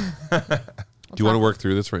saying? Do you want to work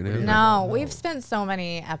through this right now? No, we've spent so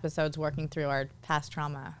many episodes working through our past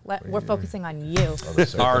trauma. We're focusing on you.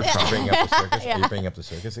 Our trauma. Bring up the circus? Are you bringing up the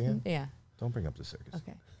circus again? Yeah. Don't bring up the circus.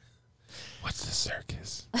 Okay. What's the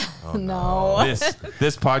circus? Oh, no.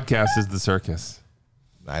 This podcast is the circus.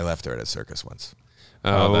 I left her at a circus once.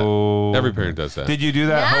 Every parent does that. Did you do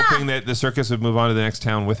that hoping that the circus would move on to the next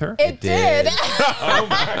town with her? It did. Oh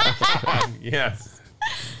my God. Yes.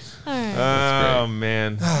 Oh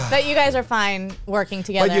man! But you guys are fine working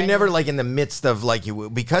together. But you're never like in the midst of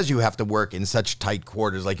because you have to work in such tight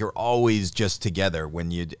quarters. Like you're always just together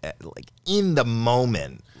when you like in the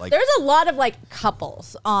moment. Like there's a lot of like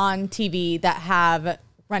couples on TV that have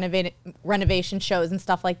renovation shows and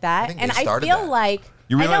stuff like that, and I feel like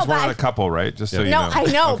you realize we're not a couple, right? Just so you know. No, I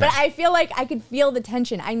know, okay. but I feel like I could feel the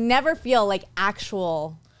tension. I never feel like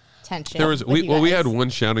actual tension. There was we had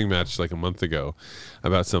one shouting match like a month ago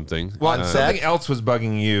about something. Well, something else was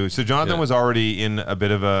bugging you. So Jonathan was already in a bit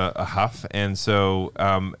of a huff, and so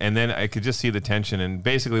and then I could just see the tension. And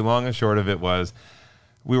basically, long and short of it was,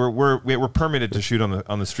 we were permitted to shoot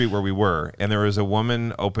on the street where we were, and there was a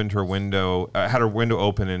woman opened her window, had her window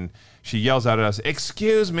open, and she yells out at us,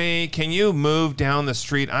 "Excuse me, can you move down the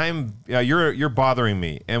street? You're bothering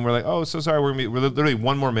me." And we're like, "Oh, so sorry. We're literally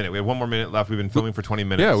 1 more minute. We have 1 more minute left. We've been filming for 20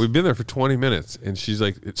 minutes." Yeah, we've been there for 20 minutes, and she's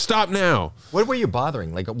like, "Stop now!" What were you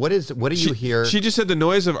bothering? Like, what do you hear? She just said the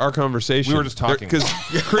noise of our conversation. We were just talking because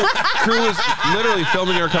crew was literally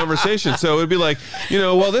filming our conversation. So it'd be like,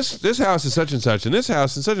 well, this house is such and such, and this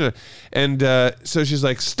house is such and so she's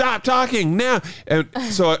like, "Stop talking now!" And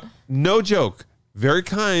so, no joke. Very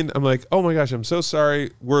kind. I'm like, "Oh my gosh, I'm so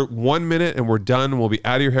sorry. We're 1 minute and we're done and we'll be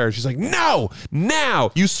out of your hair." She's like, "No,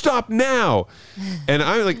 now. You stop now." And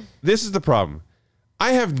I'm like, this is the problem.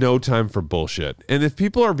 I have no time for bullshit. And if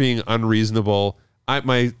people are being unreasonable,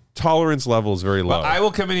 my tolerance level is very low. Well, I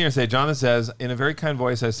will come in here and say, Jonathan says, in a very kind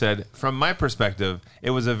voice, I said, from my perspective, it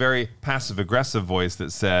was a very passive-aggressive voice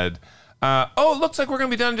that said, "Oh, it looks like we're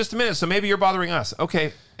going to be done in just a minute, so maybe you're bothering us."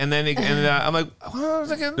 Okay. And then I'm like, "Oh,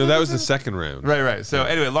 no, that was the second round." Right. So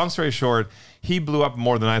anyway, long story short, he blew up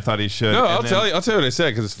more than I thought he should. No, I'll tell you what I said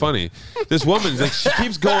because it's funny. This woman's like, she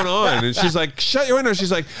keeps going on, and she's like, "Shut your window."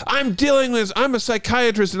 She's like, "I'm a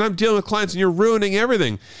psychiatrist, and I'm dealing with clients, and you're ruining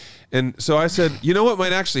everything." And so I said, "You know what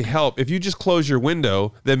might actually help? If you just close your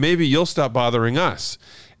window, then maybe you'll stop bothering us."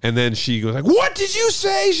 And then she goes like, "What did you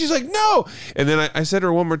say?" She's like, "No." And then I said to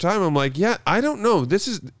her one more time, I'm like, "Yeah, I don't know.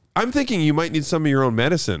 I'm thinking you might need some of your own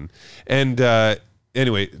medicine." And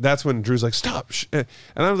anyway, that's when Drew's like, "Stop." And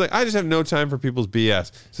I was like, I just have no time for people's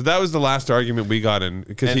BS. So that was the last argument we got in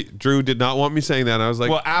because Drew did not want me saying that. And I was like,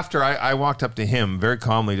 well, after I walked up to him very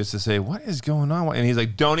calmly just to say, "What is going on?" And he's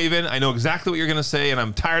like, "Don't even. I know exactly what you're going to say. And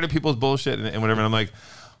I'm tired of people's bullshit and whatever." And I'm like,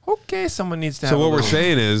 okay, someone needs to have so what we're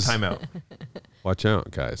saying is timeout. Watch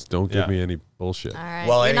out, guys. Don't give me any bullshit. All right.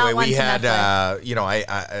 Well, anyway, we had,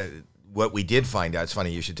 what we did find out, it's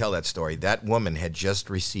funny, you should tell that story. That woman had just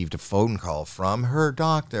received a phone call from her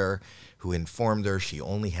doctor who informed her she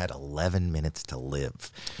only had 11 minutes to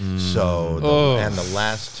live. So, and the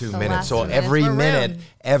last 2 minutes. So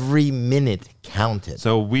every minute counted.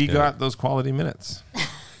 So we got those quality minutes.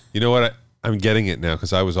 You know what? I'm getting it now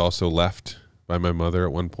because I was also left by my mother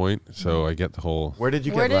at one point. So I get the whole... Where did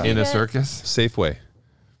you get left? In a circus? Safeway.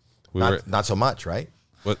 Not so much, right?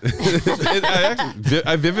 What?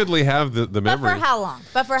 I vividly have the memory. But for how long?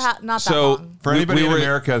 Not that long. For anybody in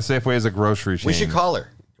America, Safeway is a grocery chain. We should call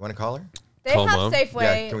her. You want to call her? They have Mom? Safeway.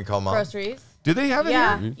 Yeah, can we call Mom? Groceries. Do they have it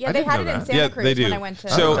here? Yeah, they had it in Santa Cruz when I went to.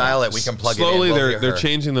 So dial it. We can plug slowly it in. They're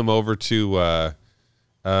changing them over to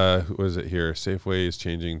who was it here? Safeway is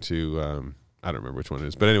changing to I don't remember which one it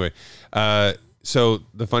is, but anyway. So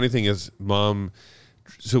the funny thing is, Mom.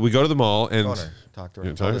 So we go to the mall and talk to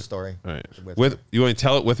her. Tell the story. All right. You want to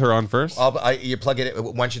tell it with her on first? You plug it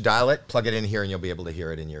in. Once you dial it, plug it in here, and you'll be able to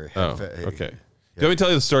hear it in your head. Oh, okay. Let me tell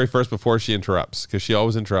you the story first before she interrupts, because she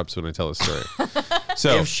always interrupts when I tell a story.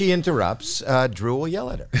 So if she interrupts, Drew will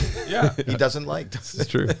yell at her. Yeah, he doesn't like this.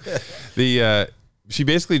 It's true. she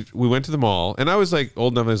basically, we went to the mall, and I was like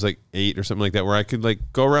old enough, I was like 8 or something like that, where I could like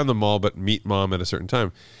go around the mall but meet mom at a certain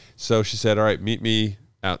time. So she said, all right, meet me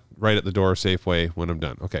out right at the door, Safeway, when I'm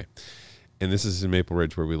done. Okay. And this is in Maple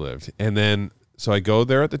Ridge where we lived. And then, so I go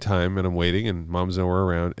there at the time, and I'm waiting, and mom's nowhere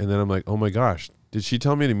around. And then I'm like, oh my gosh, did she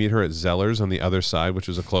tell me to meet her at Zeller's on the other side, which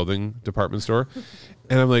was a clothing department store?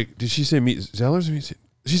 And I'm like, did she say meet Zeller's?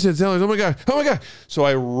 She said Zeller's. Oh my God. So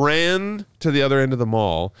I ran to the other end of the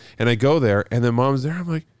mall, and I go there, and then mom's there. I'm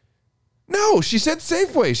like, no, she said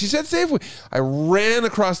Safeway. I ran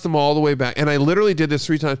across the mall all the way back, and I literally did this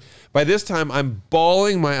 3 times. By this time, I'm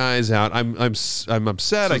bawling my eyes out. I'm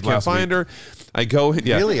upset. I can't find her. I go,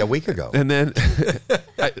 yeah. Really, a week ago. And then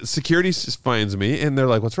security finds me, and they're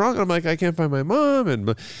like, what's wrong? And I'm like, I can't find my mom.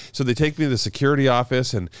 And so they take me to the security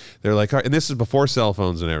office, and they're like, and this is before cell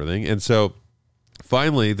phones and everything. And so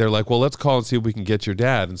finally, they're like, well, let's call and see if we can get your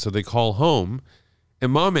dad. And so they call home,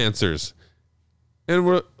 and mom answers. And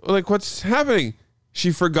we're like, what's happening?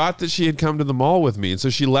 She forgot that she had come to the mall with me. And so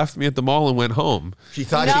she left me at the mall and went home. She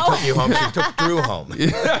thought she took you home. She took Drew home.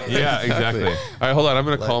 Yeah, exactly. All right, hold on. I'm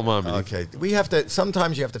going to call mom. Okay.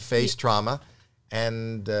 Sometimes you have to face trauma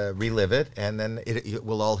and relive it, and then it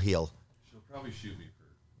will all heal. She'll probably shoot me for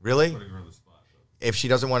really? Putting her on the spot. If she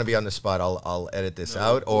doesn't want to be on the spot, I'll edit this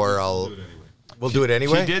out, or we'll do it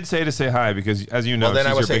anyway. She did say to say hi because, as you know, well, then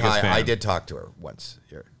she's I will your say biggest hi. fan. I did talk to her once.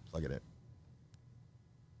 Here, plug it in.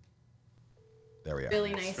 There we are.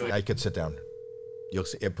 Really nice. I could sit down. You'll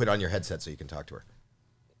see, put on your headset so you can talk to her.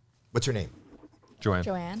 What's her name?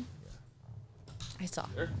 Joanne. I saw.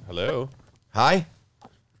 Hello. Hi.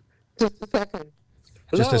 Just a second.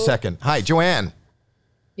 Just a second. Hi, Joanne.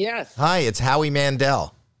 Yes. Hi, it's Howie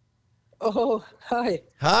Mandel. Oh, hi.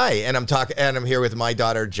 Hi, and I'm here with my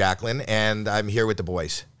daughter Jacqueline, and I'm here with the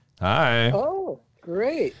boys. Hi. Oh,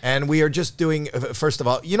 great. And we are just doing. First of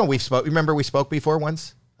all, we spoke. Remember we spoke before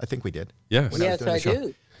once? I think we did. Yes. Yes, I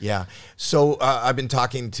do. Yeah. So I was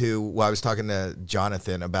talking to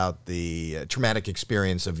Jonathan about the traumatic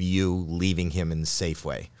experience of you leaving him in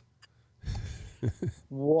Safeway.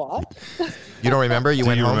 What? You don't remember? You Do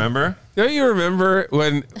went you home? remember? Don't you remember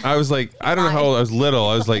when I was like, I don't know how old I was little.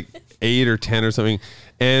 I was like 8 or 10 or something.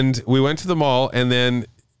 And we went to the mall, and then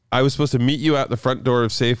I was supposed to meet you out the front door of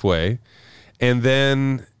Safeway. And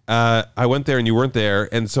then I went there and you weren't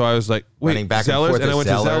there. And so I was like, wait, running back Zellers? and I went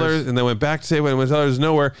Zellers. to Zellers, and then went back to Safeway, and went to Zellers,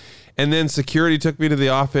 nowhere. And then security took me to the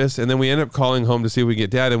office, and then we ended up calling home to see if we could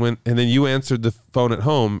get dad. And then you answered the phone at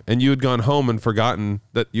home, and you had gone home and forgotten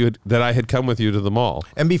that I had come with you to the mall.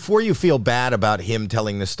 And before you feel bad about him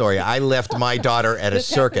telling this story, I left my daughter at a This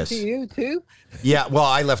happened circus. to you too? Yeah, well,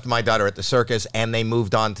 I left my daughter at the circus, and they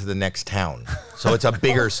moved on to the next town. So it's a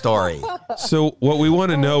bigger story. So what we want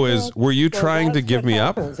to know is, were you Well, trying to that's give what me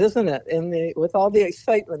up? happens, isn't it? With all the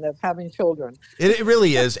excitement of having children. It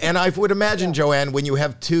really is. And I would imagine, Joanne, when you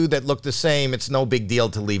have two that look the same, it's no big deal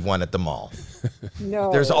to leave one at the mall. No.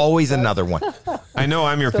 There's always another one. I know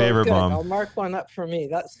I'm your So favorite, good. Mom. I'll mark one up for me.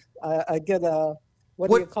 I get a, what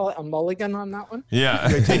do you call it? A mulligan on that one? Yeah.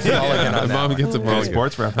 Mom gets a mulligan.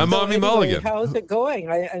 Sports reference. A mommy Anyway, mulligan. how's it going?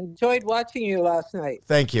 I enjoyed watching you last night.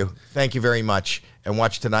 Thank you. Thank you very much. And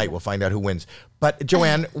watch tonight. We'll find out who wins. But,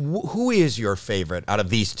 Joanne, who is your favorite out of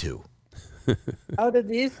these two? Out of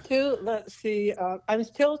these two, let's see. I'm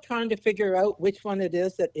still trying to figure out which one it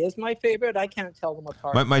is that is my favorite. I can't tell them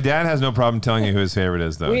apart. My dad has no problem telling you who his favorite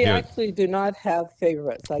is, though. We actually do not have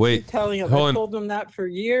favorites. I Wait, keep telling him. hold I on. told them that for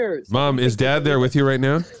years. Mom, is dad there with you right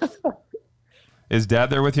now? Is dad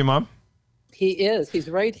there with you, Mom? He is. He's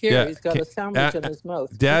right here. Yeah. He's got a sandwich in his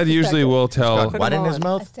mouth. Dad Just a usually second. will tell. Got what in his A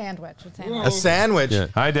mouth? sandwich. A sandwich. Yeah.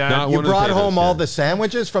 Hi, Dad. Not You one of the brought favorites, home all yeah. the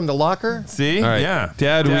sandwiches from the locker? See? All right. Yeah.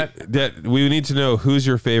 Dad, we need to know who's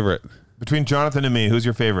your favorite. Between Jonathan and me, who's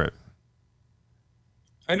your favorite?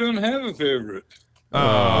 I don't have a favorite. Oh.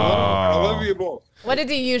 I love you both. What did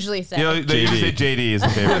he usually say? You know, they usually say JD is the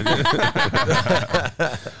favorite.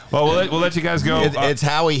 Well, we'll let you guys go. It's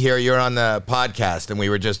Howie here. You're on the podcast, and we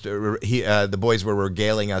were just the boys were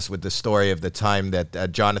regaling us with the story of the time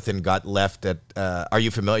that Jonathan got left at. Are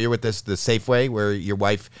you familiar with this? The Safeway, where your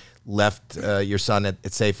wife left your son at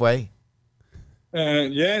Safeway.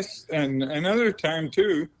 Yes, and another time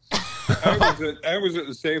too. I was at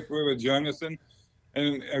the Safeway with Jonathan,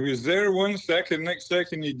 and I was there 1 second. Next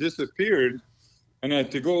second, he disappeared. And I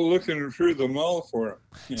had to go looking through the mall for him.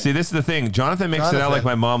 Yeah. See, this is the thing. Jonathan makes it out like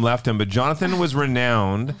my mom left him, but Jonathan was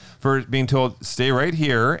renowned for being told, stay right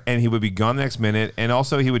here, and he would be gone the next minute. And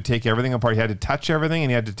also, he would take everything apart. He had to touch everything,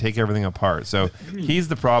 and he had to take everything apart. So he's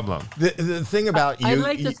the problem. The thing about you... I'd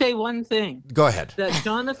like to say one thing. Go ahead. That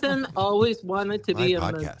Jonathan always wanted to be a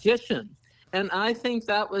magician. And I think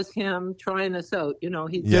that was him trying us out. You know,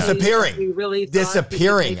 he disappearing. He really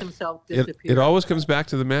disappearing. He could make himself disappear. It always comes back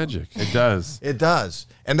to the magic. It does. It does.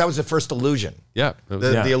 And that was the first illusion. Yeah.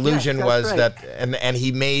 The illusion Yes, was right. that, and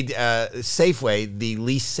he made Safeway the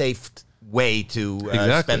least safe way to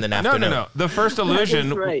spend an afternoon. No. The first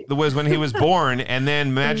illusion right. was when he was born, and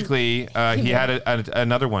then magically he had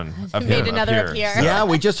another one of Made him another appear. appear. Yeah,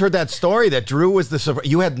 we just heard that story that Drew was the surprise.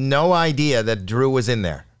 You had no idea that Drew was in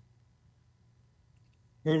there.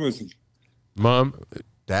 What was it? Mom,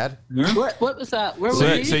 Dad? What was that? Where was So,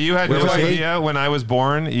 he? so you had Where no was he? idea when I was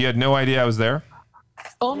born? You had no idea I was there?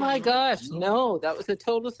 Oh my gosh, no, that was a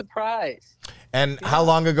total surprise. And how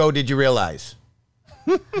long ago did you realize?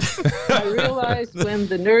 I realized when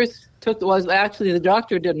the nurse actually the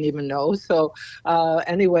doctor didn't even know. So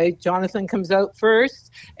anyway, Jonathan comes out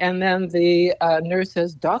first, and then the nurse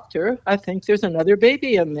says, "Doctor, I think there's another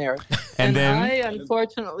baby in there." And then I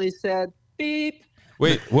unfortunately said, "Beep."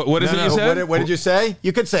 wait, what is it you said? What did you say?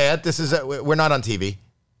 You could say it. This is we're not on TV.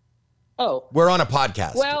 Oh. We're on a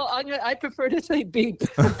podcast. Well, I prefer to say beep.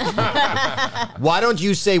 Why don't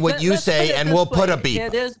you say what you Let's put say it and this we'll put a way. beep?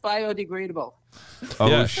 It is biodegradable. Oh,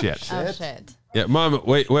 Yeah. shit. Oh shit. Yeah, Mom,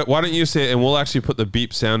 wait, why don't you say it and we'll actually put the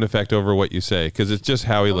beep sound effect over what you say because it's just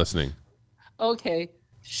Howie listening. Okay.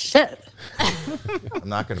 Shit. I'm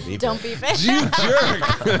not going to beep Don't it. beep it. You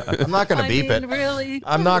jerk. I'm not going to beep it. Really?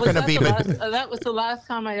 I'm not Was gonna that beep the it. last- that was the last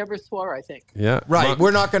time I ever swore, I think. Yeah. Right. Mom-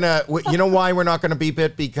 We're not going to, you know why we're not going to beep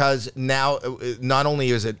it? Because now, not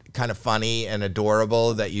only is it kind of funny and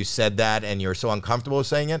adorable that you said that and you're so uncomfortable with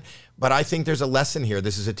saying it, but I think there's a lesson here.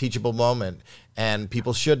 This is a teachable moment, and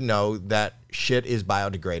people should know that shit is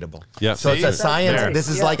biodegradable. Yeah. So it's a See? science. There. This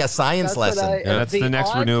is Yeah. like a science That's what lesson. Yeah, that's the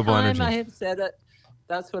next odd renewable time energy. I have said it.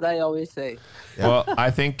 That's what I always say. Well,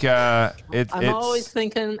 I think I'm it's always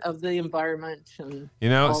thinking of the environment and you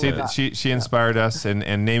know, all see, of that. she inspired us and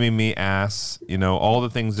naming me ass. You know, all the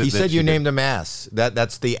things that He that said she you did. named him ass.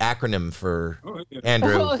 That's the acronym for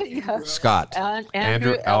Andrew Oh, yeah. Scott.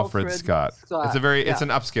 Andrew Alfred Scott. It's a very it's an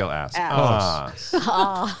upscale ass. Ass.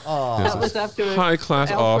 Ah. That was after High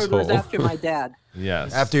class Alfred was asshole. after my dad.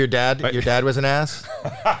 Yes. After your dad was an ass?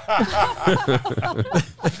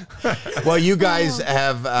 Well, you guys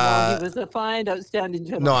have... No, he was a fine, outstanding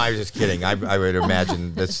gentleman. No, I was just kidding. I would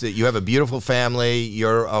imagine that you have a beautiful family.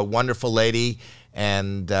 You're a wonderful lady,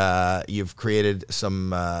 and you've created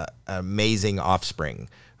some amazing offspring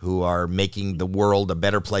who are making the world a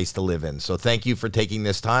better place to live in. So thank you for taking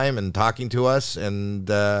this time and talking to us, and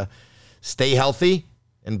stay healthy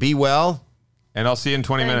and be well. And I'll see you in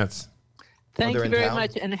 20 minutes. Thank they're you in very town?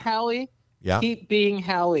 much. And Howie, Yeah. keep being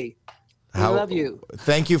Howie. I love you.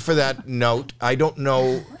 Thank you for that note. I don't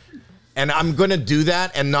know, and I'm going to do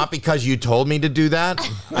that, and not because you told me to do that.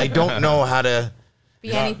 I don't know how to...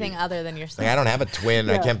 Be anything other than yourself. Like, I don't have a twin.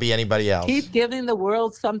 I Yeah. can't be anybody else. Keep giving the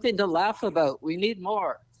world something to laugh about. We need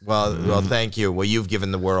more. Well, thank you. Well, you've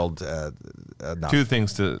given the world enough. 2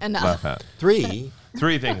 things to Enough. laugh at. 3.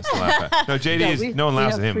 3 things to laugh at. No, JD is no one we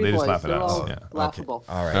laughs have at him. 3 They just boys. laugh at They're us. all Yeah. laughable.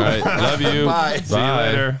 All right. All right. Love you. Bye. See you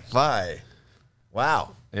later. Bye.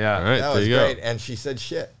 Wow. Yeah. All right. That there was you great. go. And she said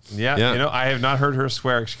shit. Yeah. Yeah. You know, I have not heard her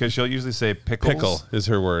swear because she'll usually say pickles. Pickle is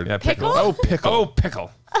her word. Yeah, pickle. Pickle? Oh, pickle. Oh,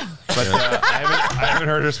 pickle. But I haven't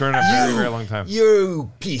heard her swear in a very, very long time. You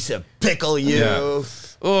piece of pickle, you. Yeah.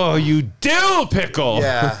 Oh, you dill pickle.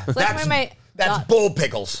 Yeah. It's like when my That's bull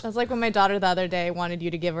pickles. That's like when my daughter the other day wanted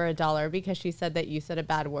you to give her $1 because she said that you said a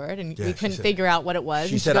bad word and Yeah, we she couldn't said- figure out what it was.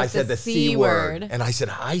 She and said, goes, I said the C word. And I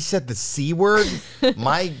said the C word?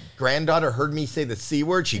 My granddaughter heard me say the C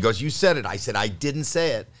word. She goes, you said it. I said, I didn't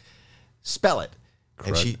say it. Spell it.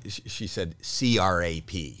 And she said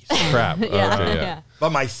C-R-A-P. Crap. Yeah, Okay, yeah.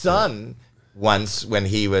 But my son, once when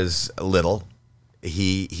he was little,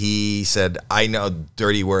 he said, I know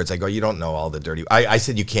dirty words. I go, you don't know all the dirty. I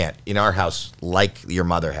said, you can't. In our house, like your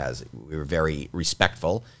mother has, we were very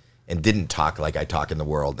respectful and didn't talk like I talk in the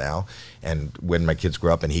world now. And when my kids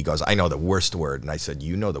grew up, and he goes, I know the worst word. And I said,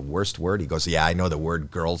 you know the worst word? He goes, yeah, I know the word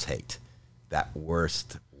girls hate. That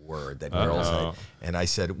worst word that girls hate. And I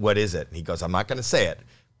said, what is it? And he goes, I'm not going to say it,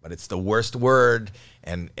 but it's the worst word,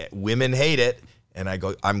 and women hate it. And I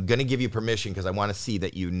go, I'm going to give you permission because I want to see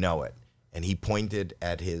that you know it. And he pointed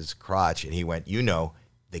at his crotch and he went, you know,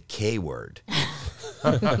 the K word.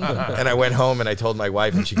 And I went home and I told my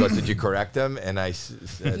wife, and she goes, did you correct him? And I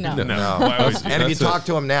said, No. no. Why would you? And if you talk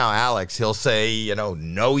to him now, Alex, he'll say, you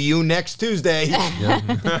know you next Tuesday.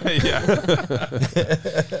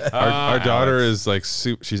 Our daughter is like,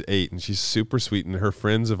 she's 8 and she's super sweet, and her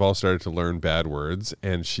friends have all started to learn bad words,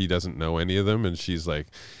 and she doesn't know any of them. And she's like,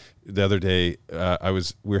 the other day, we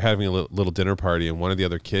were having a little dinner party, and one of the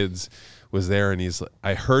other kids was there, and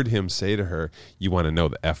I heard him say to her, "You want to know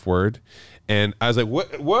the F word?" And I was like,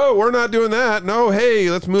 "What? Whoa, we're not doing that. No, hey,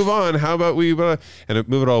 let's move on. How about we?" And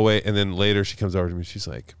move it all away. And then later she comes over to me. She's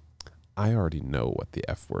like, "I already know what the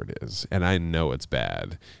F word is, and I know it's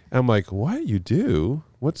bad." And I'm like, "What? You do?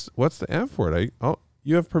 What's the F word?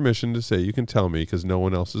 You have permission to say. You can tell me because no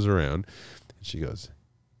one else is around." And she goes,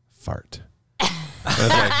 "Fart." I was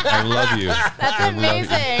like, "I love you. That's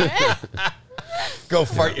amazing." Go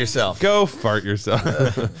fart yourself. Go fart yourself.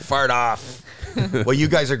 Fart off. Well, you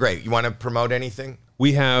guys are great. You want to promote anything?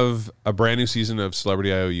 We have a brand new season of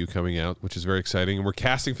Celebrity IOU coming out, which is very exciting. And we're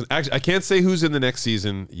casting for. Actually, I can't say who's in the next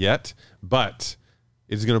season yet, but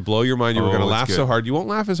it's going to blow your mind. You're going to laugh so hard. You won't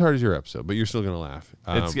laugh as hard as your episode, but you're still going to laugh.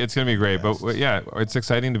 It's going to be great. But yeah, it's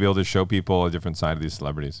exciting to be able to show people a different side of these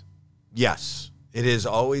celebrities. Yes, it is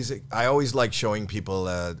always. I always like showing people.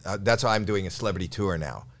 That's why I'm doing a celebrity tour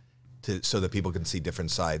now, so that people can see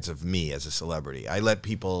different sides of me as a celebrity. I let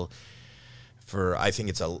people. I think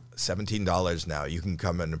it's $17 now. You can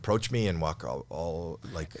come and approach me and walk all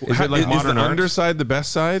like. Is it like modern art? Underside the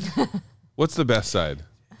best side? What's the best side?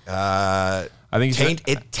 I think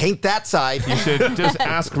taint that side. You should just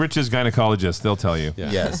ask Rich's gynecologist; they'll tell you.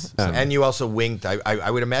 Yeah. Yes, and you also winked. I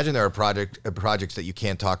would imagine there are projects that you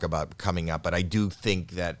can't talk about coming up, but I do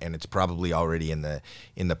think that, and it's probably already in the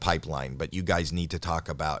pipeline. But you guys need to talk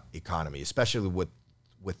about economy, especially with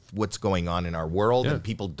what's going on in our world, and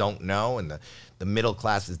people don't know, and the middle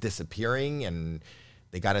class is disappearing, and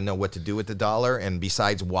they got to know what to do with the dollar. And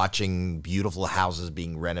besides watching beautiful houses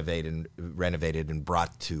being renovated and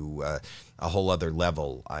brought to a whole other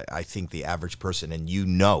level, I think the average person, and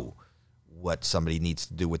what somebody needs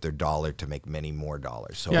to do with their dollar to make many more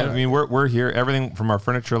dollars. So I mean, we're here, everything from our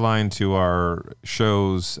furniture line to our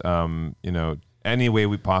shows, any way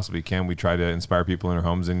we possibly can. We try to inspire people in their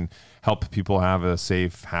homes and help people have a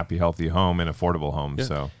safe, happy, healthy home and affordable home. Yeah.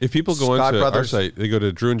 So if people go onto our site, they go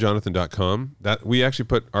to drewandjonathan.com. That we actually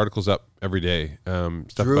put articles up every day.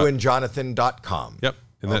 Drewandjonathan.com. Yep.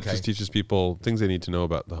 And that just teaches people things they need to know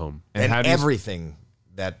about the home. And everything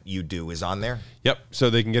that you do is on there? Yep. So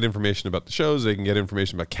they can get information about the shows. They can get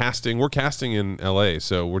information about casting. We're casting in L.A.,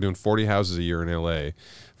 so we're doing 40 houses a year in L.A.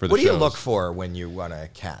 for the shows. What do you look for when you want to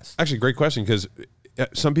cast? Actually, great question, because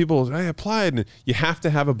some people, I applied, and you have to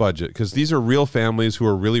have a budget because these are real families who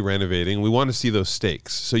are really renovating. We want to see those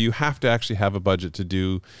stakes. So you have to actually have a budget to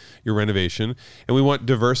do your renovation. And we want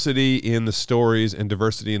diversity in the stories and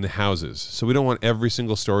diversity in the houses. So we don't want every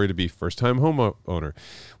single story to be first-time homeowner.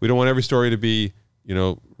 We don't want every story to be,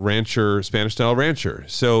 rancher, Spanish-style rancher.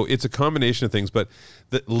 So it's a combination of things. But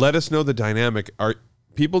let us know the dynamic.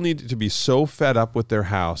 People need to be so fed up with their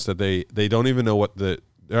house that they don't even know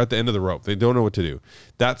they're at the end of the rope. They don't know what to do.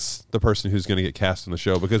 That's the person who's going to get cast on the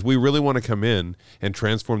show, because we really want to come in and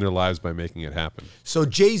transform their lives by making it happen. So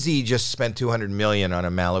Jay-Z just spent $200 million on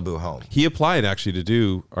a Malibu home. He applied actually to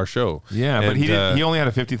do our show. Yeah, but he only had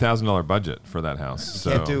a $50,000 budget for that house.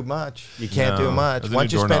 You can't do much. You can't do much.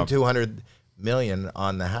 Once you spend $200 million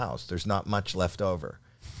on the house, there's not much left over.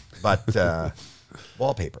 But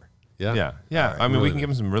wallpaper. Yeah. Right, I mean, we can give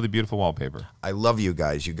them some really beautiful wallpaper. I love you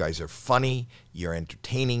guys. You guys are funny. You're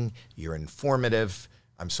entertaining. You're informative.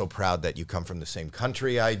 I'm so proud that you come from the same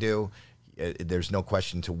country I do. There's no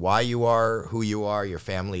question to why you are who you are. Your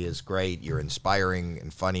family is great. You're inspiring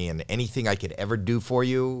and funny. And anything I could ever do for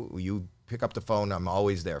you, you pick up the phone. I'm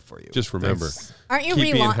always there for you. Just remember, aren't you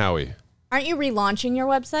keep me and Howie. Aren't you relaunching your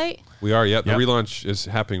website? We are. Yep. The relaunch is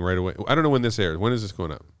happening right away. I don't know when this airs. When is this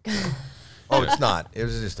going up? Oh, it's not. It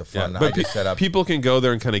was just a fun idea set up. People can go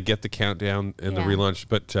there and kind of get the countdown and the relaunch.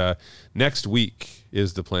 But next week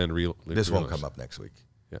is the planned relaunch. This won't come up next week.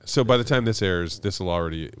 Yeah. So by the time this airs, we'll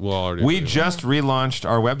already. We just relaunched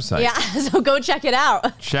our website. Yeah. So go check it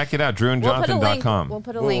out. Check it out. DrewandJonathan.com. We'll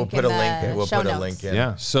put a link in the show notes.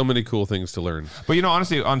 Yeah. So many cool things to learn. But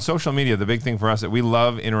honestly, on social media, the big thing for us is that we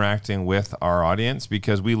love interacting with our audience,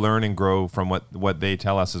 because we learn and grow from what they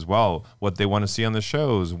tell us as well, what they want to see on the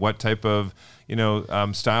shows, what type of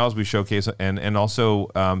styles we showcase, and also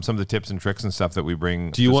some of the tips and tricks and stuff that we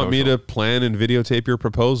bring. Do you want me to plan and videotape your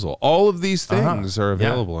proposal? All of these things are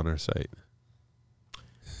available on our site.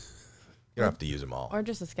 You don't have to use them all. Or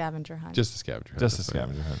just a scavenger hunt. Just a scavenger hunt. Just a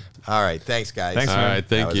scavenger hunt. All right. Thanks, guys. Thanks, man. All right.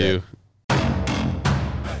 Thank you.